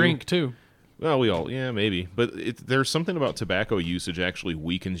probably do. drink too. Well, maybe. But there's something about tobacco usage actually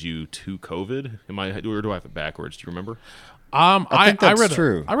weakens you to COVID. Or do I have it backwards? Do you remember? I think that's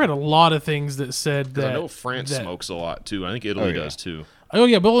true. I read a lot of things that said that. I know France smokes a lot too. I think Italy does too. Oh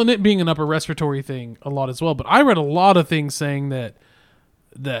yeah, but it being an upper respiratory thing a lot as well. But I read a lot of things saying that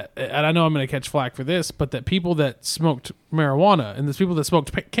that, and I know I'm going to catch flack for this, but that people that smoked marijuana and the people that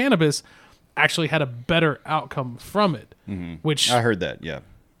smoked cannabis actually had a better outcome from it. Which I heard that. Yeah.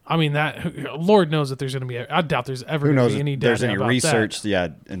 I mean, that Lord knows that there's going to be. I doubt there's ever Who going knows to be any if data there's any about research,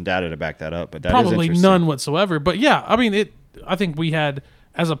 that. and data to back that up, but that is Probably interesting. none whatsoever. But yeah, I mean, I think we had,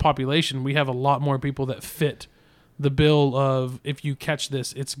 as a population, we have a lot more people that fit the bill of, if you catch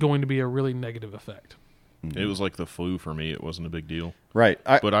this, it's going to be a really negative effect. It was like the flu for me. It wasn't a big deal. Right.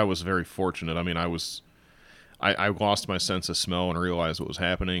 But I was very fortunate. I mean, I lost my sense of smell and realized what was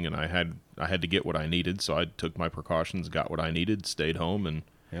happening, and I had to get what I needed, so I took my precautions, got what I needed, stayed home, and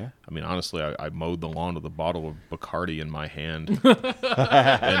I mean, honestly, I mowed the lawn with a bottle of Bacardi in my hand.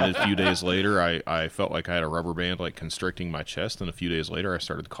 And a few days later, I felt like I had a rubber band like constricting my chest, and a few days later, I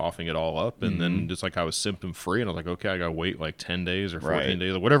started coughing it all up, and then just like I was symptom free, and I was like, okay, I got to wait like 10 days or 14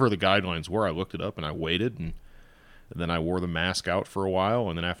 days, or whatever the guidelines were. I looked it up, and I waited, and then I wore the mask out for a while,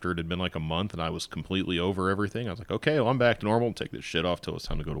 and then after it had been like a month and I was completely over everything, I was like, okay, well, I'm back to normal. Take this shit off till it's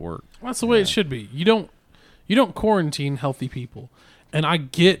time to go to work. That's the way it should be. You don't quarantine healthy people. And I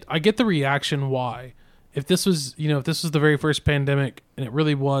get the reaction why. If this was the very first pandemic, and it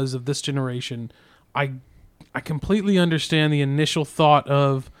really was of this generation, I completely understand the initial thought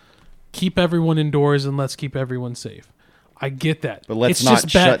of keep everyone indoors and let's keep everyone safe. I get that. But let's not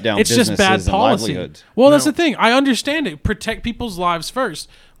shut down businesses. It's just bad and policy. livelihoods. Well, that's the thing. I understand it. Protect people's lives first.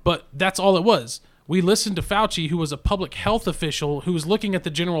 But that's all it was. We listened to Fauci, who was a public health official who was looking at the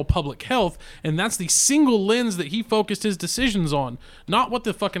general public health, and that's the single lens that he focused his decisions on, not what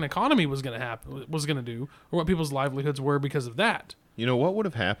the fucking economy was going to do, or what people's livelihoods were because of that. You know what would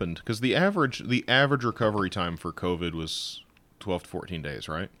have happened? Because the average recovery time for COVID was 12 to 14 days,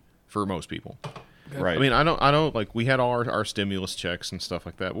 right? For most people. Right. I mean, I don't like, we had all our stimulus checks and stuff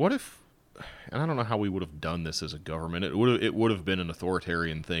like that. What if, and I don't know how we would have done this as a government. It would have been an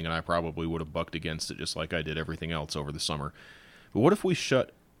authoritarian thing, and I probably would have bucked against it just like I did everything else over the summer. But what if we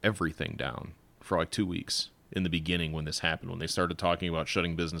shut everything down for like 2 weeks in the beginning when this happened, when they started talking about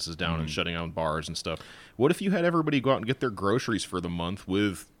shutting businesses down and shutting down bars and stuff? What if you had everybody go out and get their groceries for the month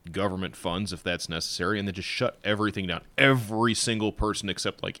with government funds, if that's necessary, and then just shut everything down? Every single person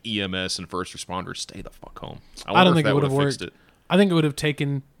except like EMS and first responders, stay the fuck home. I don't think it would have worked. I think it would have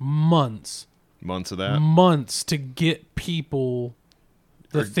taken months of that, months to get people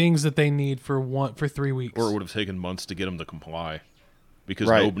the things that they need for 3 weeks, or it would have taken months to get them to comply, because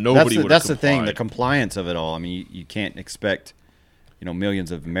right. nobody would. That's the thing, the compliance of it all. I mean, you can't expect millions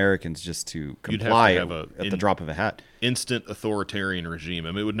of Americans just to comply at the drop of a hat. Instant authoritarian regime.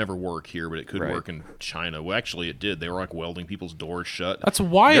 I mean, it would never work here, but it could Right. work in China. Well, actually, it did. They were like welding people's doors shut. That's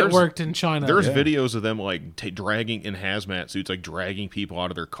why it worked in China. There's videos of them like dragging in hazmat suits, like dragging people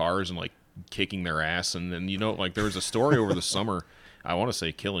out of their cars and like kicking their ass. And then like there was a story over the summer. I want to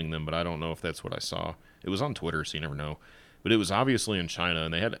say killing them, but I don't know if that's what I saw. It was on Twitter, so you never know. But it was obviously in China,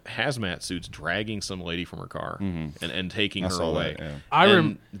 and they had hazmat suits dragging some lady from her car and taking her away. That,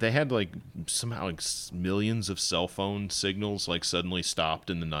 yeah. They had like somehow like millions of cell phone signals like suddenly stopped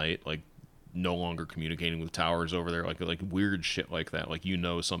in the night, like no longer communicating with towers over there, like weird shit like that. Like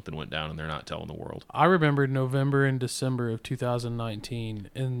something went down and they're not telling the world. I remember November and December of 2019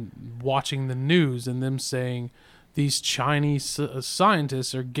 and watching the news and them saying these Chinese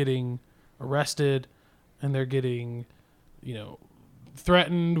scientists are getting arrested and they're getting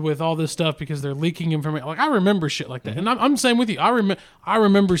threatened with all this stuff because they're leaking information. Like, I remember shit like that. And I'm saying with you, I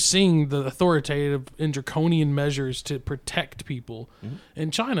remember seeing the authoritative and draconian measures to protect people in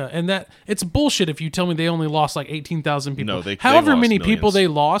China. And that it's bullshit if you tell me they only lost like 18,000 people. No, they however lost many millions. people they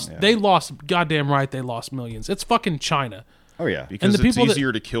lost goddamn right they lost millions. It's fucking China. Oh, yeah. Because and it's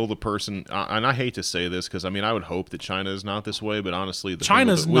easier to kill the person. And I hate to say this because, I mean, I would hope that China is not this way. But honestly,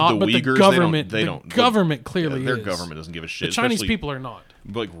 China's with not, the but Uyghurs, the government clearly their is. government doesn't give a shit. The Chinese especially, people are not.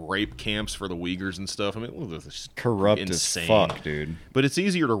 like rape camps for the Uyghurs and stuff. I mean, this is corrupt insane. as fuck, dude. But it's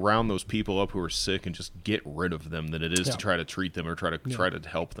easier to round those people up who are sick and just get rid of them than it is to try to treat them or try to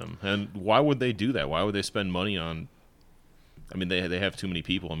help them. And why would they do that? Why would they spend money on? I mean, they have too many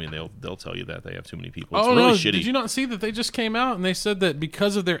people. I mean, they'll tell you that they have too many people. It's really shitty. Did you not see that they just came out and they said that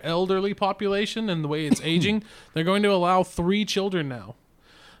because of their elderly population and the way it's aging, they're going to allow 3 children now.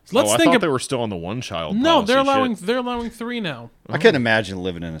 So I thought they were still on the one-child No, policy. they're allowing 3 now. I couldn't imagine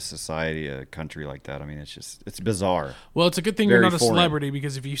living in a country like that. I mean, it's bizarre. Well, it's a good thing Very you're not a foreign. celebrity,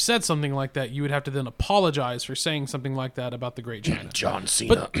 because if you said something like that, you would have to then apologize for saying something like that about the Great China. John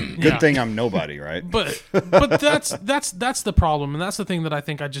Cena. But Good thing I'm nobody, right? But that's the problem, and that's the thing that I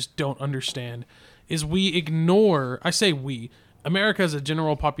think I just don't understand is we ignore. I say we. America as a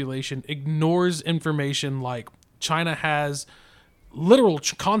general population ignores information like China has literal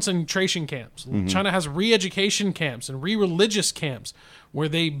concentration camps. China has re-education camps and re-religious camps where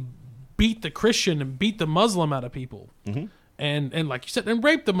they beat the Christian and beat the Muslim out of people. And like you said, and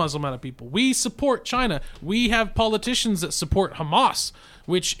rape the Muslim out of people. We support China. We have politicians that support Hamas,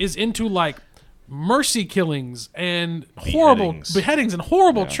 which is into like mercy killings and horrible beheadings and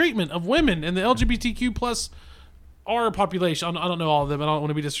horrible treatment of women and the LGBTQ plus R population. I don't know all of them. I don't want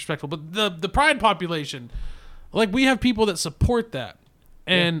to be disrespectful, but the pride population, like we have people that support that,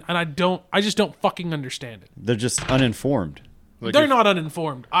 and I just don't fucking understand it. They're just uninformed. Like They're not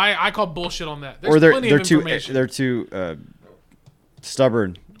uninformed. I call bullshit on that. There's Or they're plenty of too information. they're too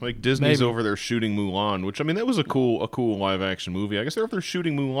stubborn. Like Disney's Maybe. over there shooting Mulan, which I mean that was a cool live action movie. I guess they're over there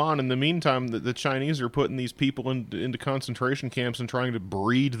shooting Mulan. In the meantime, the Chinese are putting these people into concentration camps and trying to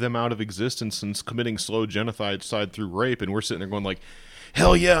breed them out of existence and committing slow genocide through rape. And we're sitting there going like,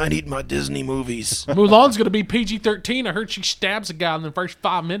 hell yeah, I need my Disney movies. Mulan's going to be PG-13. I heard she stabs a guy in the first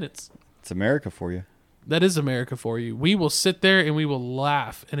 5 minutes. It's America for you. That is America for you. We will sit there and we will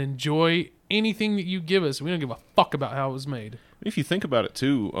laugh and enjoy anything that you give us. We don't give a fuck about how it was made. If you think about it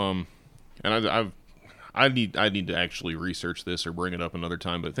too, and I need to actually research this or bring it up another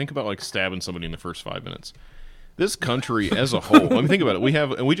time. But think about like stabbing somebody in the first 5 minutes. This country as a whole. Let me think about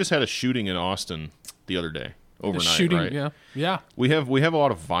it. We just had a shooting in Austin the other day, overnight. Shooting, right? yeah. We have a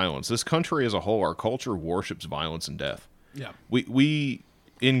lot of violence. This country as a whole, our culture worships violence and death. Yeah. We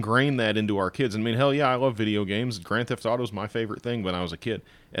ingrain that into our kids. I mean, hell yeah, I love video games. Grand Theft Auto is my favorite thing when I was a kid,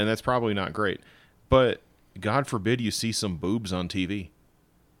 and that's probably not great. But God forbid you see some boobs on TV.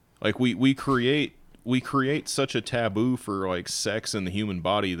 Like we create such a taboo for like sex in the human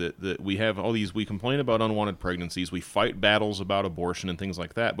body that we have all these. We complain about unwanted pregnancies. We fight battles about abortion and things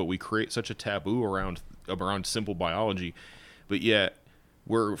like that. But we create such a taboo around simple biology. But yet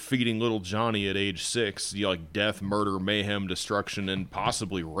we're feeding little Johnny at age 6, like death, murder, mayhem, destruction, and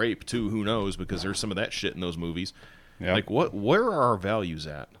possibly rape too. Who knows? Because there's some of that shit in those movies. Yeah. Like where are our values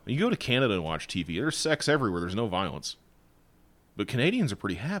at? You go to Canada and watch TV. There's sex everywhere. There's no violence. But Canadians are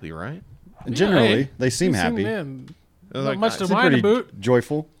pretty happy, right? Generally, they seem happy. Man, not Like, much to Seem mind pretty about.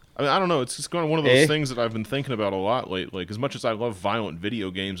 joyful. I mean, I don't know. It's just kind of one of those things that I've been thinking about a lot lately. Like, as much as I love violent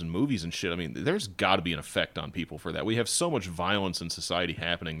video games and movies and shit, I mean, there's got to be an effect on people for that. We have so much violence in society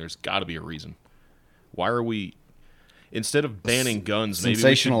happening. There's got to be a reason. Why are we, instead of banning guns, maybe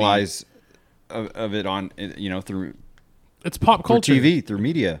we should sensationalize of it on through It's pop culture. TV, through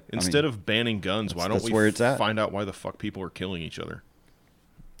media. instead of banning guns, why don't that's we where it's at. find out why the fuck people are killing each other?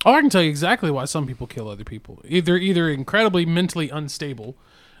 Oh, I can tell you exactly why some people kill other people. Either incredibly mentally unstable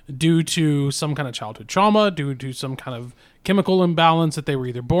due to some kind of childhood trauma, due to some kind of chemical imbalance that they were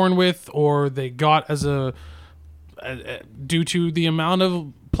either born with or they got as due to the amount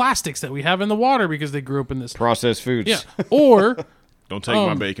of plastics that we have in the water because they grew up in this. processed foods. Yeah. Or, Don't take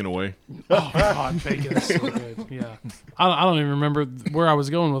my bacon away. oh God, bacon is so good. Yeah. I don't even remember where I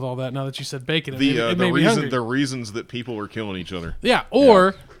was going with all that now that you said bacon. It made me hungry. The reasons that people are killing each other. Yeah,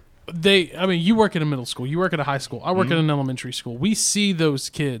 or you work at a middle school, you work at a high school, I work at an elementary school. We see those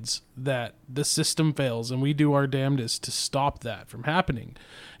kids that the system fails and we do our damnedest to stop that from happening.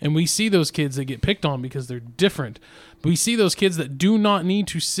 And we see those kids that get picked on because they're different. We see those kids that do not need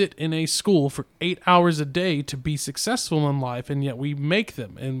to sit in a school for 8 hours a day to be successful in life, and yet we make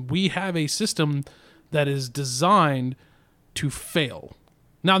them. And we have a system that is designed to fail.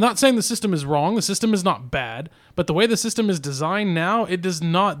 Now, I'm not saying the system is wrong. The system is not bad. But the way the system is designed now, it is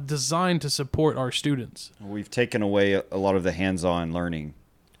not designed to support our students. We've taken away a lot of the hands-on learning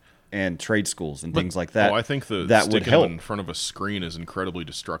and trade schools and things like that. I think that would would help. in front of a screen is incredibly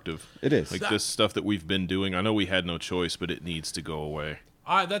destructive. It is. Like this stuff that we've been doing. I know we had no choice, but it needs to go away.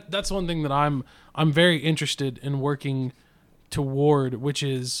 That's one thing that I'm very interested in working toward, which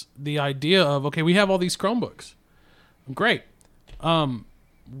is the idea of, okay, we have all these Chromebooks. Great.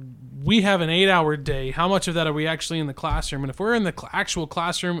 We have an 8-hour day. How much of that are we actually in the classroom? And if we're in the actual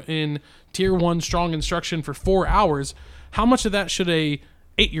classroom in Tier 1 strong instruction for 4 hours, how much of that should a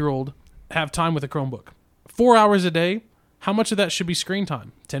 8-year-old have time with a Chromebook? 4 hours a day, how much of that should be screen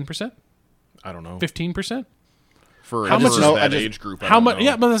time? 10%? I don't know. 15%? For How much is- that age group, I How don't much? know.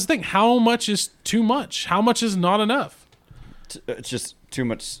 Yeah, but that's the thing. How much is too much? How much is not enough? It's just too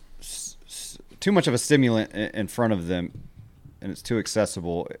much of a stimulant in front of them, and it's too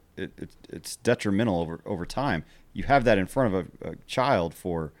accessible. It's detrimental over time. You have that in front of a child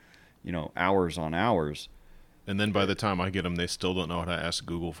for, hours on hours. And then by the time I get them, they still don't know how to ask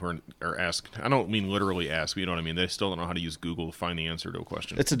Google or ask. I don't mean literally ask, but you know what I mean. They still don't know how to use Google to find the answer to a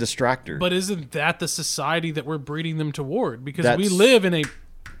question. It's a distractor. But isn't that the society that we're breeding them toward? Because we That's- live in a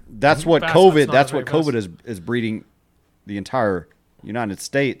that's what Fast, COVID. that's not That's very what COVID is breeding the entire United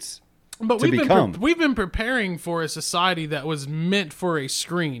States But to become. we've been preparing for a society that was meant for a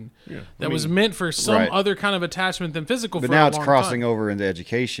screen, was meant for some Right. other kind of attachment than physical. But for now a it's long crossing time. over into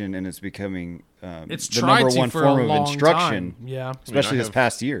education, and it's becoming It's the tried number to one for form a of long instruction. time. Yeah, Especially this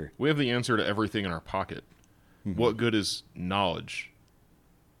past year. We have the answer to everything in our pocket. What good is knowledge,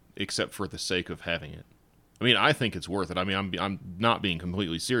 except for the sake of having it? I mean, I think it's worth it. I mean, I'm not being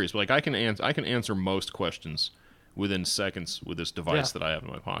completely serious, but like I can answer most questions within seconds with this device that I have in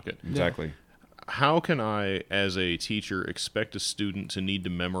my pocket. Exactly. How can I, as a teacher, expect a student to need to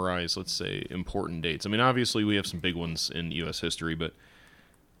memorize, let's say, important dates? I mean, obviously we have some big ones in U.S. history, but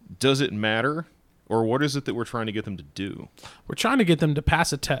does it matter? Or what is it that we're trying to get them to do? we're trying to get them to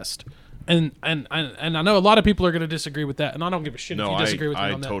pass a test, and I know a lot of people are going to disagree with that, and I don't give a shit if you disagree with me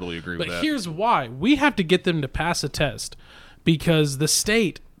I on that. totally agree with But that. here's why: we have to get them to pass a test because the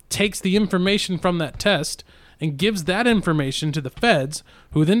state takes the information from that test and gives that information to the feds,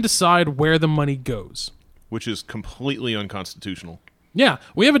 who then decide where the money goes. Which is completely unconstitutional. Yeah,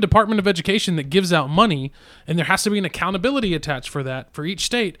 we have a Department of Education that gives out money, and there has to be an accountability attached for that for each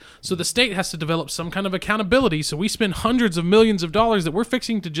state. So the state has to develop some kind of accountability. So we spend hundreds of millions of dollars that we're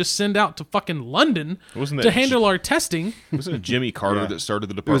fixing to just send out to fucking London Wasn't to that handle our testing. Wasn't it Jimmy Carter that started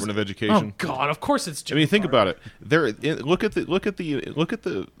the Department of Oh Education? God, of course it's. I mean, think about it. Look at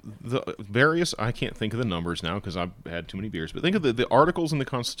the various. I can't think of the numbers now because I've had too many beers. But think of the articles in the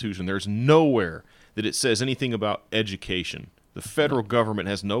Constitution. There's nowhere that it says anything about education. The federal government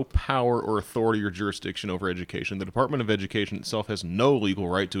has no power or authority or jurisdiction over education. The Department of Education itself has no legal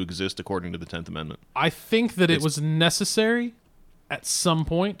right to exist according to the 10th Amendment. I think that it was necessary at some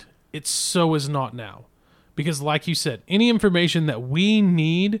point. It so is not now, because like you said, any information that we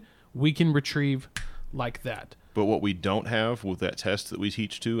need, we can retrieve like that. But what we don't have with that test that we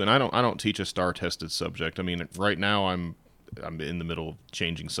teach to, and I don't teach a star-tested subject. I mean, right now I'm in the middle of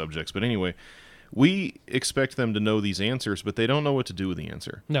changing subjects. But anyway, we expect them to know these answers, but they don't know what to do with the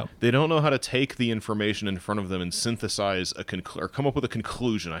answer. No. They don't know how to take the information in front of them and synthesize or come up with a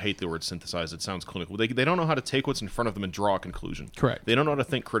conclusion. I hate the word synthesize. It sounds clinical. They don't know how to take what's in front of them and draw a conclusion. Correct. They don't know how to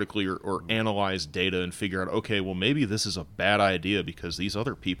think critically or analyze data and figure out, okay, well, maybe this is a bad idea because these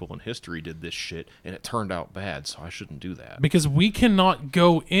other people in history did this shit and it turned out bad, so I shouldn't do that. Because we cannot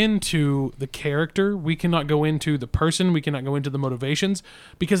go into the character, we cannot go into the person, we cannot go into the motivations,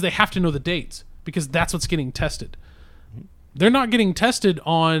 because they have to know the dates, because that's what's getting tested. They're not getting tested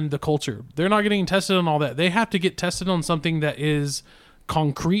on the culture. They're not getting tested on all that. They have to get tested on something that is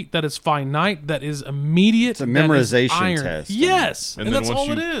concrete, that is finite, that is immediate. It's a memorization that is iron. test. Yes, and then that's once all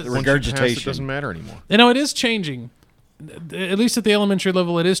you- it is. Once you pass, it Regurgitation. doesn't matter anymore. You know, it is changing. At least at the elementary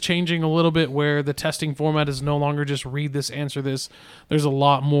level, it is changing a little bit, where the testing format is no longer just read this, answer this. There's a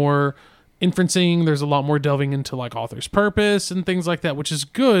lot more inferencing. There's a lot more delving into like author's purpose and things like that, which is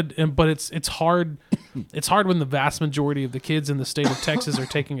good. But it's hard. It's hard when the vast majority of the kids in the state of Texas are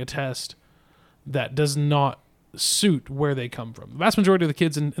taking a test that does not suit where they come from. The vast majority of the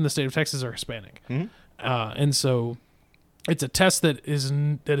kids in the state of Texas are Hispanic, and so it's a test that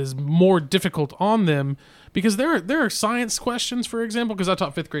is more difficult on them, because there are science questions, for example, because I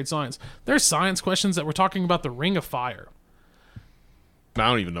taught 5th grade science. There are science questions that we're talking about the Ring of Fire. I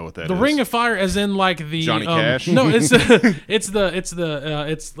don't even know what that is. The Ring of Fire, as in like the Johnny Cash? No, it's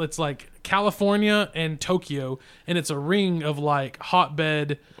like California and Tokyo, and it's a ring of like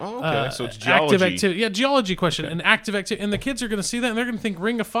hotbed. Oh, okay. So it's active geology. activity. Yeah, geology question and active activity, and the kids are going to see that and they're going to think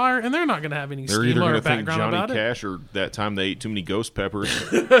Ring of Fire, and they're not going to have any They're either schema going or to think background about Johnny it. Cash or that time they ate too many ghost peppers.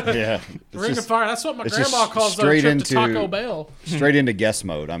 Yeah. Ring of Fire. That's what my it's grandma just calls their straight trip into- to Taco Bell. Straight into guess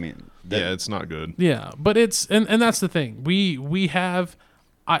mode. I mean, Yeah, it's not good. Yeah, but it's and that's the thing. We have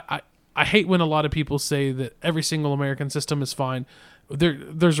I hate when a lot of people say that every single American system is fine.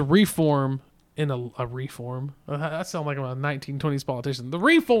 There's a reform in a reform. That sounds like a 1920s politician. The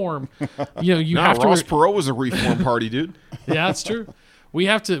reform. You know, you No, have Ross to. Perot was a reform party, dude. Yeah, that's true. We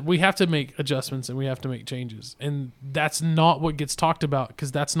have to make adjustments and we have to make changes, and that's not what gets talked about,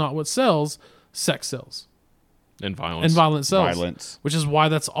 because that's not what sells. Sex sells, And violence. and violence sells. Violence. Which is why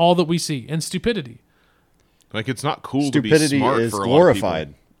that's all that we see, and stupidity. Like, it's not cool Stupidity to be smart is for a lot of glorified.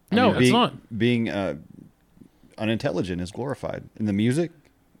 people. No, it's being, not. Being unintelligent is glorified in the music,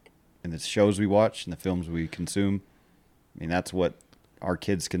 in the shows we watch, in the films we consume. I mean, that's what our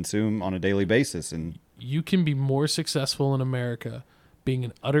kids consume on a daily basis, and You can be more successful in America being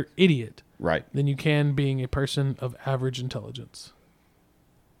an utter idiot right. than you can being a person of average intelligence.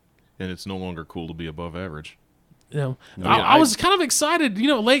 And it's no longer cool to be above average. You know, No, I was kind of excited. You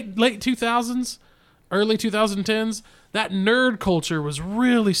know, late 2000s, early 2010s, that nerd culture was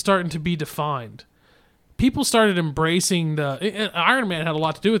really starting to be defined. people started embracing Iron Man had a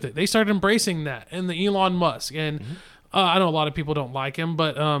lot to do with it. They started embracing that, and the Elon Musk, and I know a lot of people don't like him,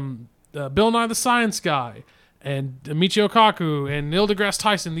 but Bill Nye the Science Guy and Michio Kaku and Neil deGrasse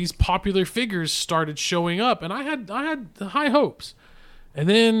Tyson, these popular figures started showing up, and I had high hopes. And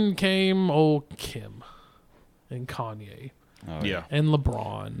then came old Kim and Kanye Yeah. and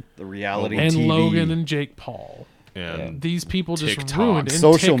LeBron The reality and TV. Logan and Jake Paul. And These people just TikTok. ruined and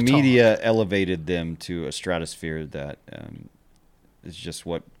Social TikTok. media elevated them to a stratosphere that is just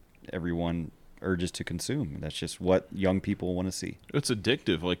what everyone urges to consume. That's just what young people want to see. it's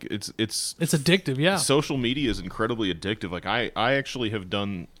addictive. Like it's addictive, yeah. Social media is incredibly addictive. Like I actually have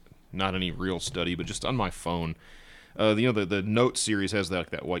done not any real study, but just on my phone, the note series has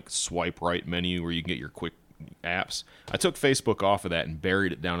that like swipe right menu where you can get your quick apps. I took Facebook off of that and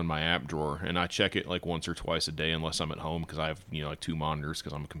buried it down in my app drawer, and I check it like once or twice a day unless I'm at home because I have like 2 monitors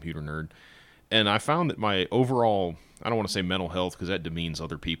because I'm a computer nerd. And I found that my overall, I don't want to say mental health because that demeans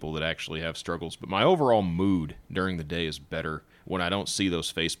other people that actually have struggles, but my overall mood during the day is better when I don't see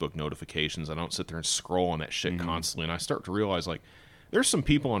those Facebook notifications. I don't sit there and scroll on that shit constantly, and I start to realize like there's some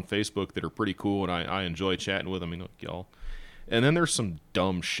people on Facebook that are pretty cool, and I enjoy chatting with them, y'all. And then there's some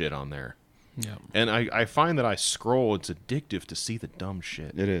dumb shit on there. Yeah. And I find that I scroll, it's addictive to see the dumb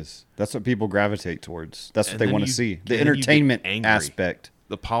shit. It is. That's what people gravitate towards. That's what And they then want to you- see. and The then you get entertainment angry. aspect.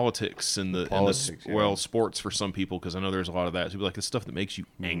 The politics and the Politics, yeah. well, sports for some people, because I know there's a lot of that. People like the stuff that makes you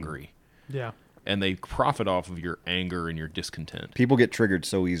angry. Yeah. And they profit off of your anger and your discontent. People get triggered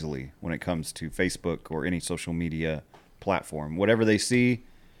so easily when it comes to Facebook or any social media platform. Whatever they see,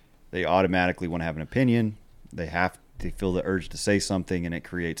 they automatically want to have an opinion. They feel the urge to say something, and it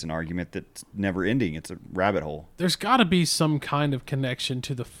creates an argument that's never ending. It's a rabbit hole. There's got to be some kind of connection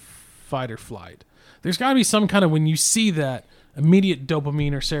to the fight or flight. There's got to be some kind of, when you see that, immediate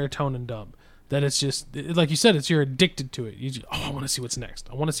dopamine or serotonin dump, that it's just, like you said, you're addicted to it. You just, I want to see what's next.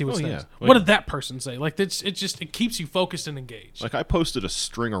 I want to see what's Oh, yeah. next. Like- What did that person say? Like, it keeps you focused and engaged. Like I posted a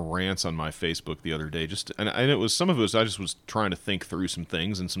string of rants on my Facebook the other day, and it was, some of it was I just was trying to think through some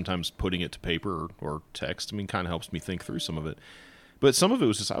things, and sometimes putting it to paper or text, kind of helps me think through some of it. But some of it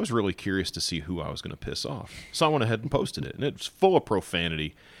was just I was really curious to see who I was going to piss off, so I went ahead and posted it, and it was full of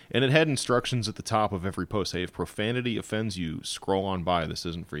profanity, and it had instructions at the top of every post. Hey, if profanity offends you, scroll on by. This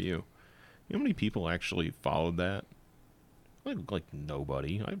isn't for you. You know how many people actually followed that? Like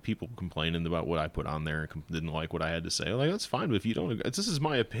nobody. I had people complaining about what I put on there and didn't like what I had to say. Like, that's fine, but if you don't, this is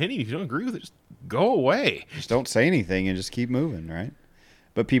my opinion. If you don't agree with it, just go away. Just don't say anything and just keep moving, right?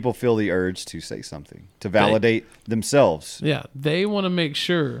 But people feel the urge to say something, to validate themselves. Yeah, they want to make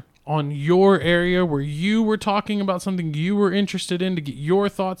sure on your area where you were talking about something you were interested in to get your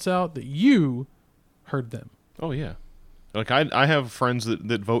thoughts out that you heard them. Oh yeah, like I have friends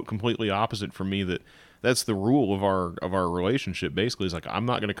that vote completely opposite from me. That's the rule of our relationship. Basically, is like I'm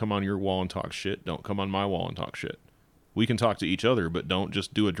not going to come on your wall and talk shit. Don't come on my wall and talk shit. We can talk to each other, but don't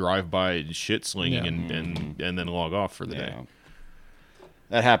just do a drive-by shit slinging and then log off for the day.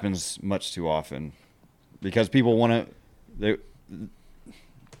 That happens much too often because people want to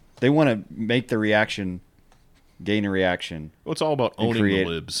they want to make the reaction, gain a reaction. Well, it's all about owning create- the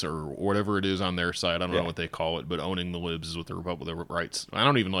libs or whatever it is on their side. I don't know Yeah. what they call it, but owning the libs is what the Republican rights. I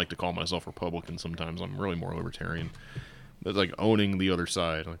don't even like to call myself Republican. Sometimes I'm really more libertarian. It's like owning the other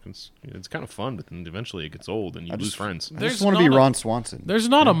side. Like it's kind of fun, but then eventually it gets old and you lose friends. I There's just want to be not a- Ron Swanson. There's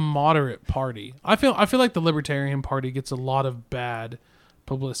not a moderate party. I feel like the Libertarian Party gets a lot of bad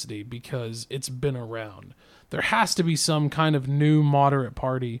publicity because it's been around. There has to be some kind of new moderate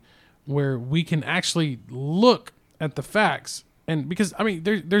party where we can actually look at the facts. And because, I mean,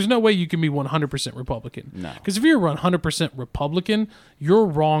 there's no way you can be 100% Republican. No. Because if you're 100% Republican, you're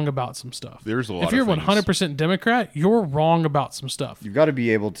wrong about some stuff. There's a lot If of you're things. 100% Democrat, you're wrong about some stuff. You've got to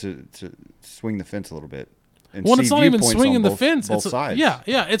be able to swing the fence a little bit. And Well, see it's not even viewpoints swinging on the both- fence. Both It's sides. Yeah.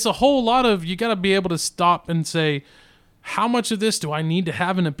 It's a whole lot of, you got to be able to stop and say, how much of this do I need to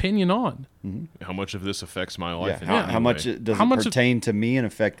have an opinion on? How much of this affects my Yeah. life? in How, any how much way? does How it much of- pertain to me and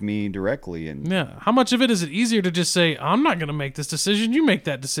affect me directly? And Yeah. How much of it is it easier to just say, I'm not going to make this decision. You make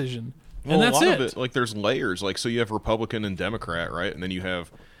that decision. Well, And that's a lot it. of it, like there's layers. Like so, you have Republican and Democrat, right? And then you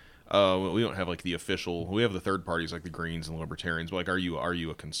have, well, we don't have like the official. We have the third parties like the Greens and Libertarians. But like, are you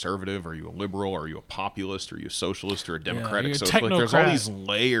a conservative? Are you a liberal? Are you a populist? Are you a socialist or a Democratic? you're a So it's like there's all technocrat. these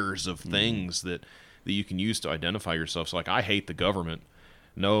layers of things that you can use to identify yourself. So like, I hate the government.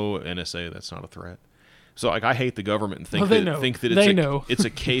 No, NSA, that's not a threat. So like I hate the government and think Well, that it's a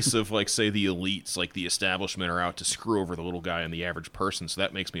case of like say the elites, like the establishment are out to screw over the little guy and the average person. So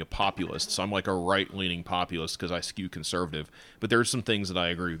that makes me a populist. So I'm like a right-leaning populist because I skew conservative. But there's some things that I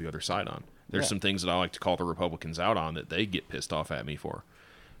agree with the other side on. There's some things that I like to call the Republicans out on that they get pissed off at me for.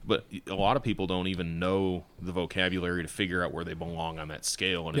 But a lot of people don't even know the vocabulary to figure out where they belong on that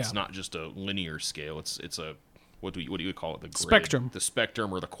scale, and it's not just a linear scale. It's a what do you call it? The grid, spectrum, the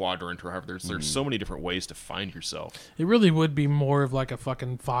spectrum, or the quadrant, or however. There's so many different ways to find yourself. It really would be more of like a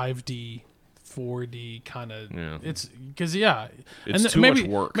fucking 5D, 4D kind of. Yeah. It's because it's too much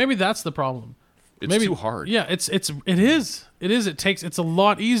work. Maybe that's the problem. It's too hard. Yeah, it is. It's a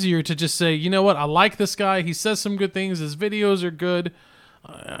lot easier to just say, you know what, I like this guy. He says some good things. His videos are good.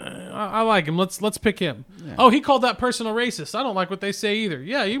 I like him. Let's pick him. Yeah. Oh, he called that person a racist. I don't like what they say either.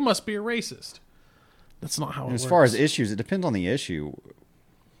 Yeah, you must be a racist. That's not how it works. As far as issues, it depends on the issue.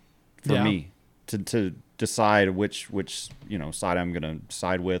 For me, to decide which side I'm going to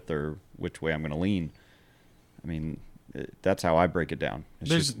side with or which way I'm going to lean. I mean, that's how I break it down.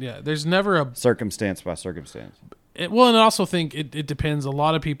 There's never a circumstance by circumstance. And I also think it depends. A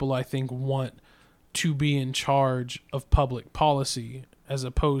lot of people, I think, want to be in charge of public policy as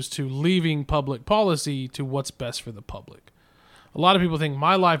opposed to leaving public policy to what's best for the public. A lot of people think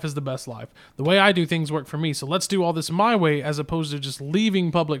my life is the best life. The way I do things work for me, so let's do all this my way as opposed to just leaving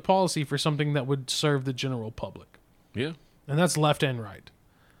public policy for something that would serve the general public. Yeah. And that's left and right.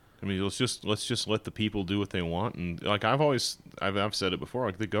 I mean, let's just let the people do what they want, and like I've said it before,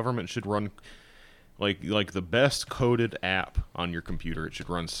 like the government should run like the best coded app on your computer. It should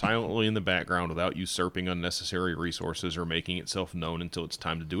run silently in the background without usurping unnecessary resources or making itself known until it's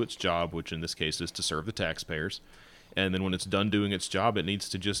time to do its job, which in this case is to serve the taxpayers. And then when it's done doing its job, it needs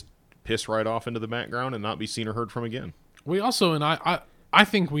to just piss right off into the background and not be seen or heard from again. We also, and I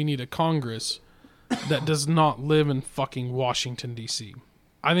think we need a Congress that does not live in fucking Washington, D.C.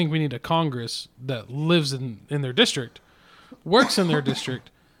 I think we need a Congress that lives in their district, works in their district,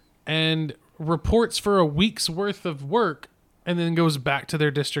 and reports for a week's worth of work, and then goes back to their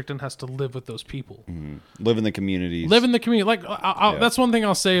district and has to live with those people. Mm-hmm. Live in the communities. Live in the community. Like that's one thing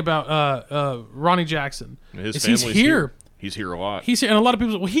I'll say about Ronnie Jackson. His family's here. He's here a lot. He's here, and a lot of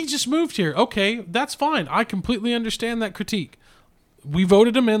people say, well, he just moved here. Okay, that's fine. I completely understand that critique. We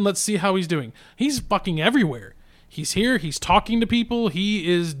voted him in. Let's see how he's doing. He's fucking everywhere. He's here. He's talking to people.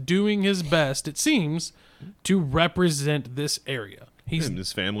 He is doing his best, it seems, to represent this area. And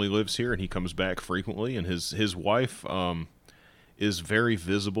his family lives here, and he comes back frequently. And his wife is very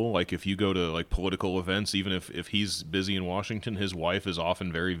visible. Like if you go to like political events, even if he's busy in Washington, his wife is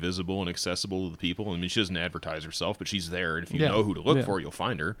often very visible and accessible to the people. I mean, she doesn't advertise herself, but she's there. And if you know who to look for, you'll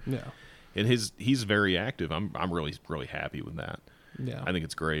find her. Yeah. And he's very active. I'm really really happy with that. Yeah. I think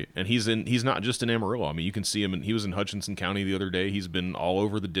it's great. And he's not just in Amarillo. I mean, you can see him. He was in Hutchinson County the other day. He's been all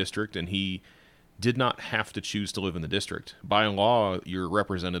over the district, and he did not have to choose to live in the district. By law, your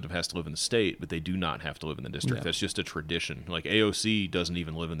representative has to live in the state, but they do not have to live in the district. Yeah. That's just a tradition. Like AOC doesn't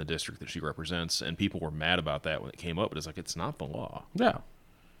even live in the district that she represents, and people were mad about that when it came up, but it's like, it's not the law. Yeah.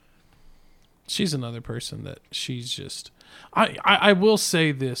 She's another person that she's just... I will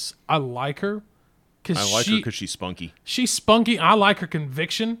say this. I like her. I like her because she's spunky. She's spunky. I like her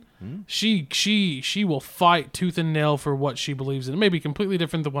conviction. She will fight tooth and nail for what she believes in. It may be completely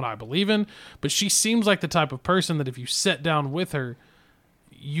different than what I believe in, but she seems like the type of person that if you sat down with her,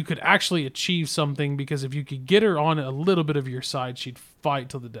 you could actually achieve something, because if you could get her on a little bit of your side, she'd fight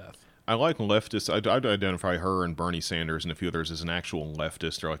to the death. I like leftists. I'd identify her and Bernie Sanders and a few others as an actual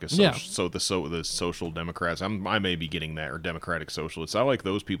leftist, or like a social, the social democrats. I may be getting that, or democratic socialists. I like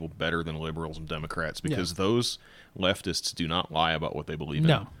those people better than liberals and Democrats, because those leftists do not lie about what they believe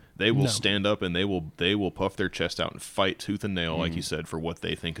in. They will stand up and they will puff their chest out and fight tooth and nail, like you said, for what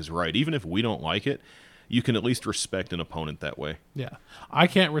they think is right. Even if we don't like it, you can at least respect an opponent that way. Yeah. I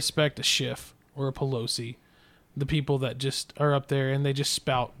can't respect a Schiff or a Pelosi, the people that just are up there and they just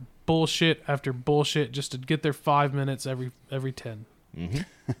spout bullshit after bullshit just to get their 5 minutes every 10.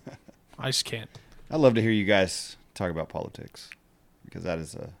 Mm-hmm. I just can't. I love to hear you guys talk about politics, because that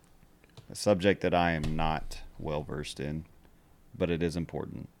is a subject that I am not well versed in, but it is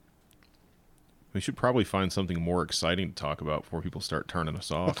important. We should probably find something more exciting to talk about before people start turning us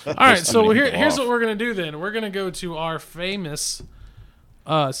off. All right, so here's what we're going to do then. We're going to go to our famous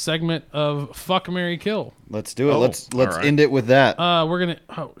segment of Fuck, Marry, Kill. Let's do it. Let's end it with that. We're going to...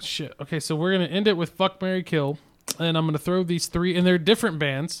 Oh, shit. Okay, so we're going to end it with Fuck, Marry, Kill. And I'm going to throw these three... And they're different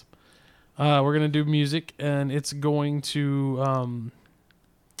bands. We're going to do music, and it's going to...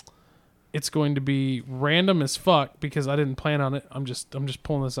 it's going to be random as fuck because I didn't plan on it. I'm just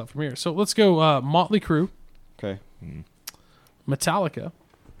pulling this up from here. So let's go Motley Crue, Okay. Metallica,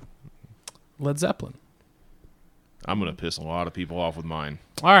 Led Zeppelin. I'm gonna piss a lot of people off with mine.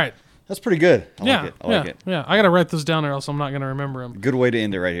 All right. That's pretty good. I Yeah. like it. I like it. Yeah. I got to write those down or else I'm not going to remember them. Good way to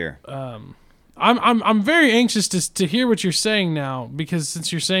end it right here. I'm very anxious to hear what you're saying now because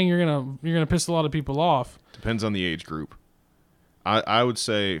since you're saying you're gonna piss a lot of people off. Depends on the age group. I would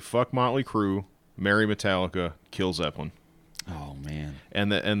say fuck Motley Crue, marry Metallica, kill Zeppelin. Oh man.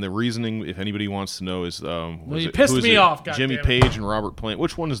 And the reasoning, if anybody wants to know, is you pissed me off, Jimmy goddammit. Page and Robert Plant.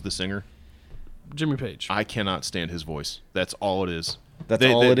 Which one is the singer? Jimmy Page. I cannot stand his voice. That's all it is. That's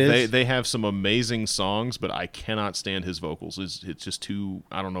all it is? They have some amazing songs, but I cannot stand his vocals. It's just too,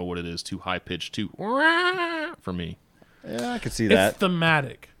 I don't know what it is, too high pitched, too for me. Yeah, I could see that. It's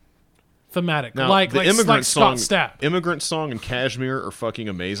thematic. Now, like the Immigrant Scott song, Stapp. Immigrant Song and Kashmir are fucking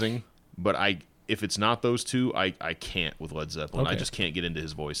amazing, but if it's not those two, I can't with Led Zeppelin. I Okay. just can't get into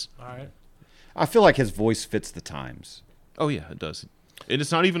his voice. All right. I feel like his voice fits the times. Oh yeah, it does. And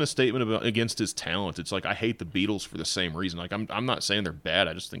it's not even a statement against his talent. It's like I hate the Beatles for the same reason. Like I'm not saying they're bad.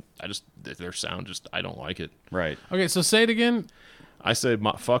 I just think their sound I don't like it. Right. Okay, so say it again. I say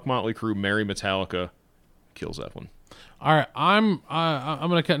fuck Motley Crue, marry Metallica, kill Zeppelin. All right, I'm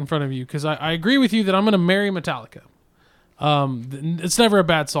gonna cut in front of you because I agree with you that I'm gonna marry Metallica. It's never a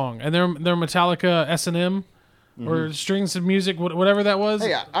bad song, and they're Metallica S&M or Strings of Music, whatever that was.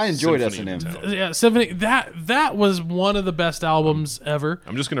 Hey, I enjoyed Symphony S&M. of Metallica. Yeah, 70. That was one of the best albums ever.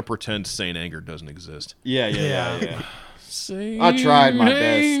 I'm just gonna pretend Saint Anger doesn't exist. Yeah. Say I tried my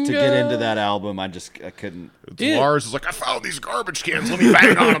best to get anger. into that album. I couldn't. Lars is like, I found these garbage cans. Let me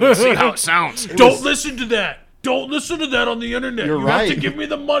bang on them and see how it sounds. Don't listen to that. Don't listen to that on the internet. You're you have to right. give me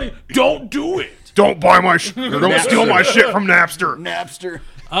the money. Don't do it. Don't buy my or don't steal my shit from Napster. Napster.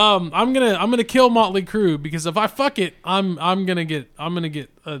 I'm gonna kill Motley Crue because if I fuck it, I'm gonna get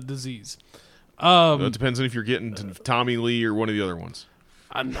a disease. It depends on if you're getting to Tommy Lee or one of the other ones.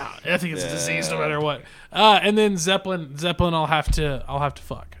 I'm not. I think it's a disease no matter what. And then Zeppelin, I'll have to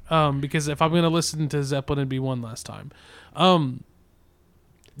fuck. Because if I'm gonna listen to Zeppelin, it'd be one last time.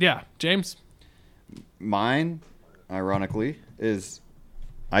 Yeah, James. Mine, ironically, is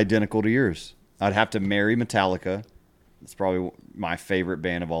identical to yours. I'd have to marry Metallica. It's probably my favorite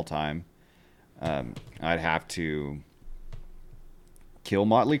band of all time. I'd have to kill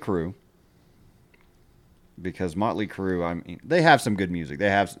Motley Crue because Motley Crue, I mean, they have some good music. They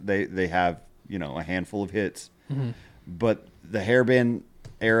have a handful of hits, but the hairband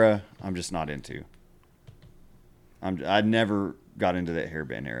era, I'm just not into. I never got into that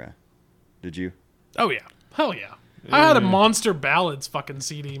hairband era. Did you? Oh yeah, hell yeah. I had a Monster Ballads fucking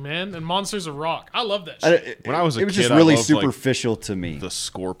CD, man, and Monsters of Rock. I love that shit. When I was a it was kid, just I really loved, like, superficial to me. The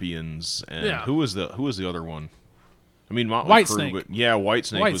Scorpions and Yeah. who was the other one? I mean, Motley White Crue, Snake. but yeah, White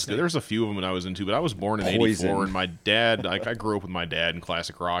Snake was Whitesnake. good. There's a few of them that I was into, but I was born in Poison. '84, and my dad, like, I grew up with my dad in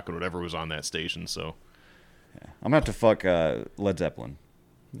classic rock and whatever was on that station. So I'm gonna have to fuck Led Zeppelin.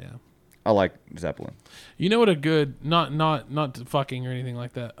 Yeah. I like Zeppelin. You know what a good not fucking or anything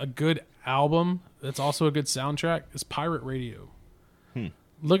like that. A good album that's also a good soundtrack is Pirate Radio.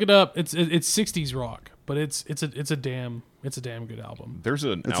 Look it up. It's 60s rock, but it's a damn good album. there's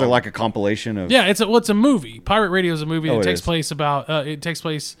an It's album, like a compilation of. Yeah, it's a movie. Pirate Radio is a movie Oh, that it takes is. place about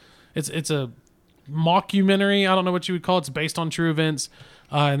it's a mockumentary. I don't know what you would call it. It's based on true events.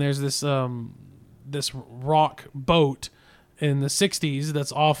 And there's this rock boat in the 60s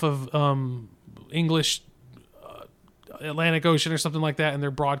that's off of English Atlantic Ocean or something like that, and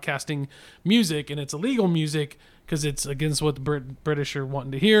they're broadcasting music, and it's illegal music because it's against what the British are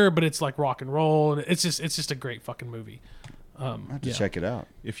wanting to hear, but it's like rock and roll, and it's just a great fucking movie. I have to check it out.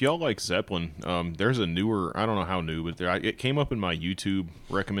 If y'all like Zeppelin, there's a newer, I don't know how new, but it came up in my YouTube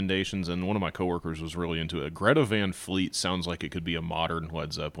recommendations, and one of my coworkers was really into it. Greta Van Fleet sounds like it could be a modern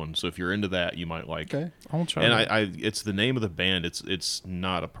Led Zeppelin, so if you're into that, you might like. Okay. I'll try. And it's the name of the band. It's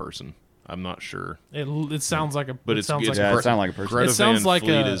not a person. I'm not sure, It sounds like a. but it sounds it's like Yeah, a it sounds like a person. Greta It sounds Van like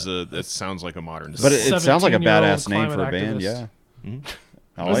Fleet a- that sounds like a modern. But it sounds like a 17-year-old badass name for a climate band. activist. Yeah.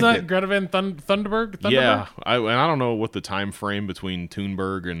 I Wasn't like that it. Greta Van Thunberg? Yeah, I don't know what the time frame between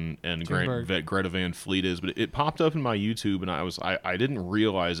Thunberg and Thunberg. Greta Van Fleet is, but it popped up in my YouTube, and I didn't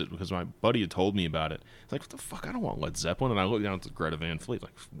realize it because my buddy had told me about it. It's like, what the fuck? I don't want Led Zeppelin, and I looked down at Greta Van Fleet,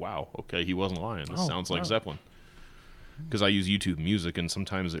 like, wow, okay, he wasn't lying. This sounds like wow. Zeppelin. Because I use YouTube Music, and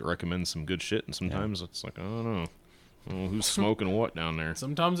sometimes it recommends some good shit, and sometimes it's like, I don't know. Oh, who's smoking what down there?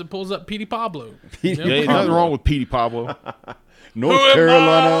 Sometimes it pulls up Petey Pablo. Yeah, ain't nothing wrong with Petey Pablo. North Who am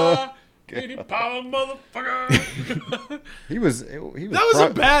Carolina. Petey Power, motherfucker. He was That was a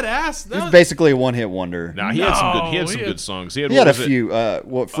badass. He was basically a one-hit wonder. Nah, he had some good songs. He had a few.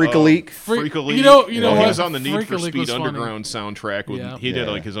 Freak a Leak. Freak a Leak. You know He what? was on the Need Freak a for Leak Speed was funny. Underground soundtrack. He did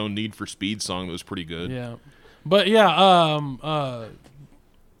like his own Need for Speed song that was pretty good. Yeah, but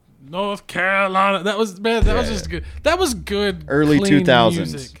North Carolina. That was was just good. That was good. Early clean 2000s.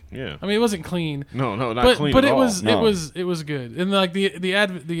 Music. Yeah. I mean, it wasn't clean. No, not But clean but at it all. was No. it was good. And like the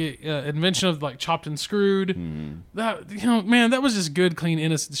invention of like chopped and screwed. That man, that was just good, clean,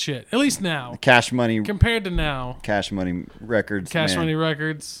 innocent shit. At least now, Cash Money. compared to now, Cash Money Records. Cash man. Money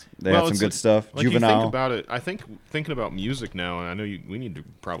Records. They had some it's good stuff. Like you Juvenile. think about it, I think thinking about music now, and I know we need to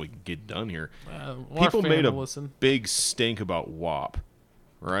probably get done here. Our People made a fan will listen. big stink about WAP,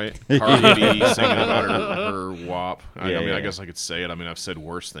 right? Cardi B singing about her WAP. I mean, Yeah. I guess I could say it. I mean, I've said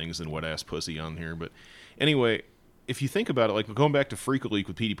worse things than wet ass pussy on here, but anyway, if you think about it, like going back to Freak a Leak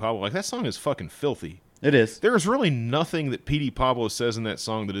with Petey Pablo, like that song is fucking filthy. It is. There is really nothing that Petey Pablo says in that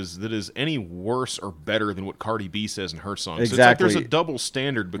song that is any worse or better than what Cardi B says in her songs. So Exactly. it's like there's a double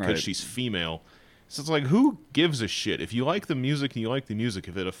standard because Right. she's female. So it's like, who gives a shit? If you like the music and you like the music,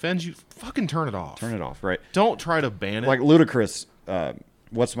 if it offends you, fucking turn it off. Turn it off, right? Don't try to ban it. Like Ludacris.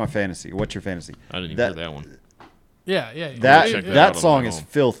 What's my fantasy? What's your fantasy? I didn't even hear that one. Yeah. check that out That on song my is own.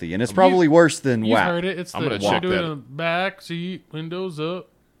 filthy, and it's probably worse than You've WAP. heard it. It's I'm the gonna check doing that. a back seat, windows up.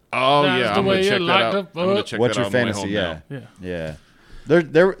 Oh That's yeah, the I'm way gonna you check that like out. to I'm gonna fuck. check What's that your out on my way fantasy? home Yeah, now. yeah.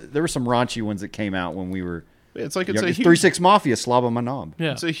 There were some raunchy ones that came out when we were. It's like It's a huge 3-6 Mafia, slob on my knob.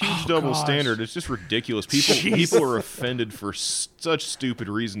 Yeah. It's a huge Oh, double gosh. standard. It's just ridiculous. People are offended for such stupid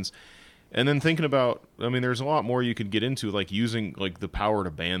reasons. And then thinking about, I mean, there's a lot more you could get into, like using like the power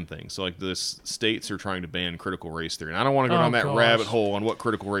to ban things. So like the states are trying to ban critical race theory, and I don't want to go down that gosh. rabbit hole on what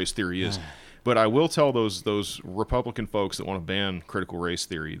critical race theory is. But I will tell those Republican folks that want to ban critical race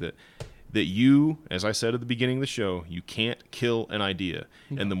theory that you, as I said at the beginning of the show, you can't kill an idea.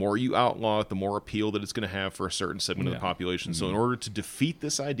 And the more you outlaw it, the more appeal that it's going to have for a certain segment of the population. So in order to defeat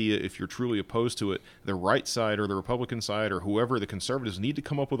this idea, if you're truly opposed to it, the right side or the Republican side or whoever, the conservatives, need to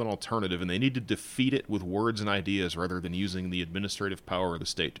come up with an alternative, and they need to defeat it with words and ideas rather than using the administrative power of the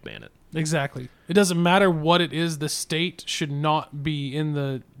state to ban it. Exactly. It doesn't matter what it is. The state should not be in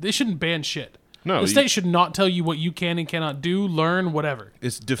the. They shouldn't ban shit. No, the state should not tell you what you can and cannot do, learn, whatever.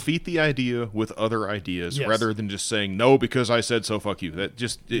 It's defeat the idea with other ideas Yes. rather than just saying no because I said so. Fuck you. That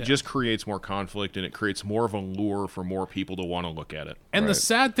just creates more conflict, and it creates more of a lure for more people to want to look at it. And the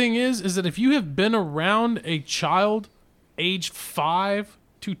sad thing is that if you have been around a child aged 5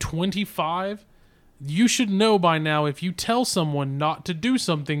 to 25, you should know by now if you tell someone not to do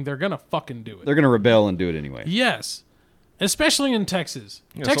something, they're gonna fucking do it. They're gonna rebel and do it anyway. Yes. Especially in Texas.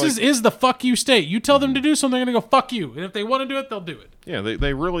 Yeah, Texas so is the fuck you state. You tell them to do something, they're going to go fuck you. And if they want to do it, they'll do it. Yeah,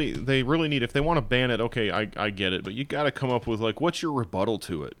 they really need, if they want to ban it, okay, I get it, but you got to come up with like what's your rebuttal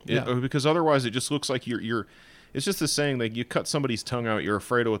to it? Because otherwise it just looks like you're it's just the saying like you cut somebody's tongue out, you're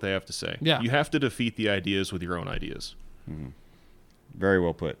afraid of what they have to say. Yeah. You have to defeat the ideas with your own ideas. Very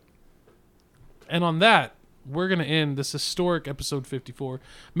well put. And on that, we're going to end this historic episode 54.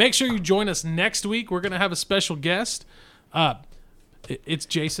 Make sure you join us next week. We're going to have a special guest. It's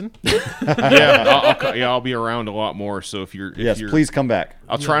Jason. I'll be around a lot more. So if you're Please come back.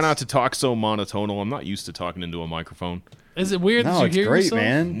 I'll try not to talk so monotonal. I'm not used to talking into a microphone. Is it weird that No, you it's hear great, yourself?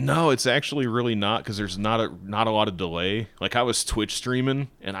 man. No, it's actually really not because there's not a lot of delay. Like I was Twitch streaming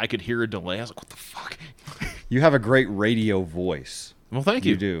and I could hear a delay. I was like, what the fuck? You have a great radio voice. Well, thank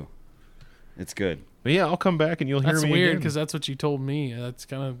you. You do. It's good. But yeah, I'll come back and you'll hear That's me weird again. because that's what you told me. That's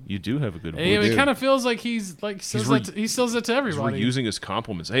kind of. You do have a good voice. It do. kind of feels like he's like says he says that to He's everybody. reusing his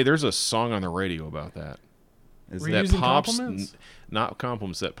compliments. Hey, there's a song on the radio about that. Is Reusing that That pops, compliments? not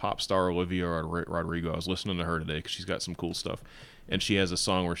compliments. That pop star Olivia Rodrigo. I was listening to her today because she's got some cool stuff, and she has a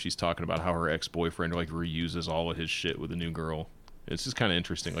song where she's talking about how her ex-boyfriend like reuses all of his shit with a new girl. It's just kind of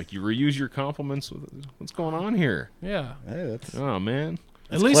interesting. Like you reuse your compliments. What's going on here? Yeah. Hey, that's Oh man.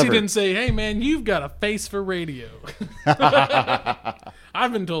 At least clever. he didn't say, "Hey man, you've got a face for radio."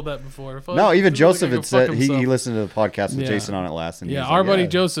 I've been told that before. no. Even Joseph had had said he listened to the podcast with Yeah. Jason on it last. And Yeah, he was our like, buddy yeah.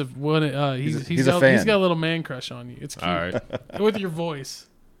 Joseph. He's He's a fan. He's got a little man crush on you. It's cute. All right. With your voice.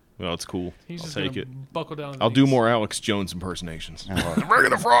 Well, it's cool. He's I'll just take gonna it. buckle down. I'll do more Alex Jones impersonations. Oh, Bringing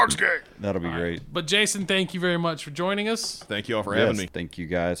the frogs game. that'll be great. But Jason, thank you very much for joining us. Thank you all for having Yes, me. thank you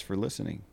guys for listening.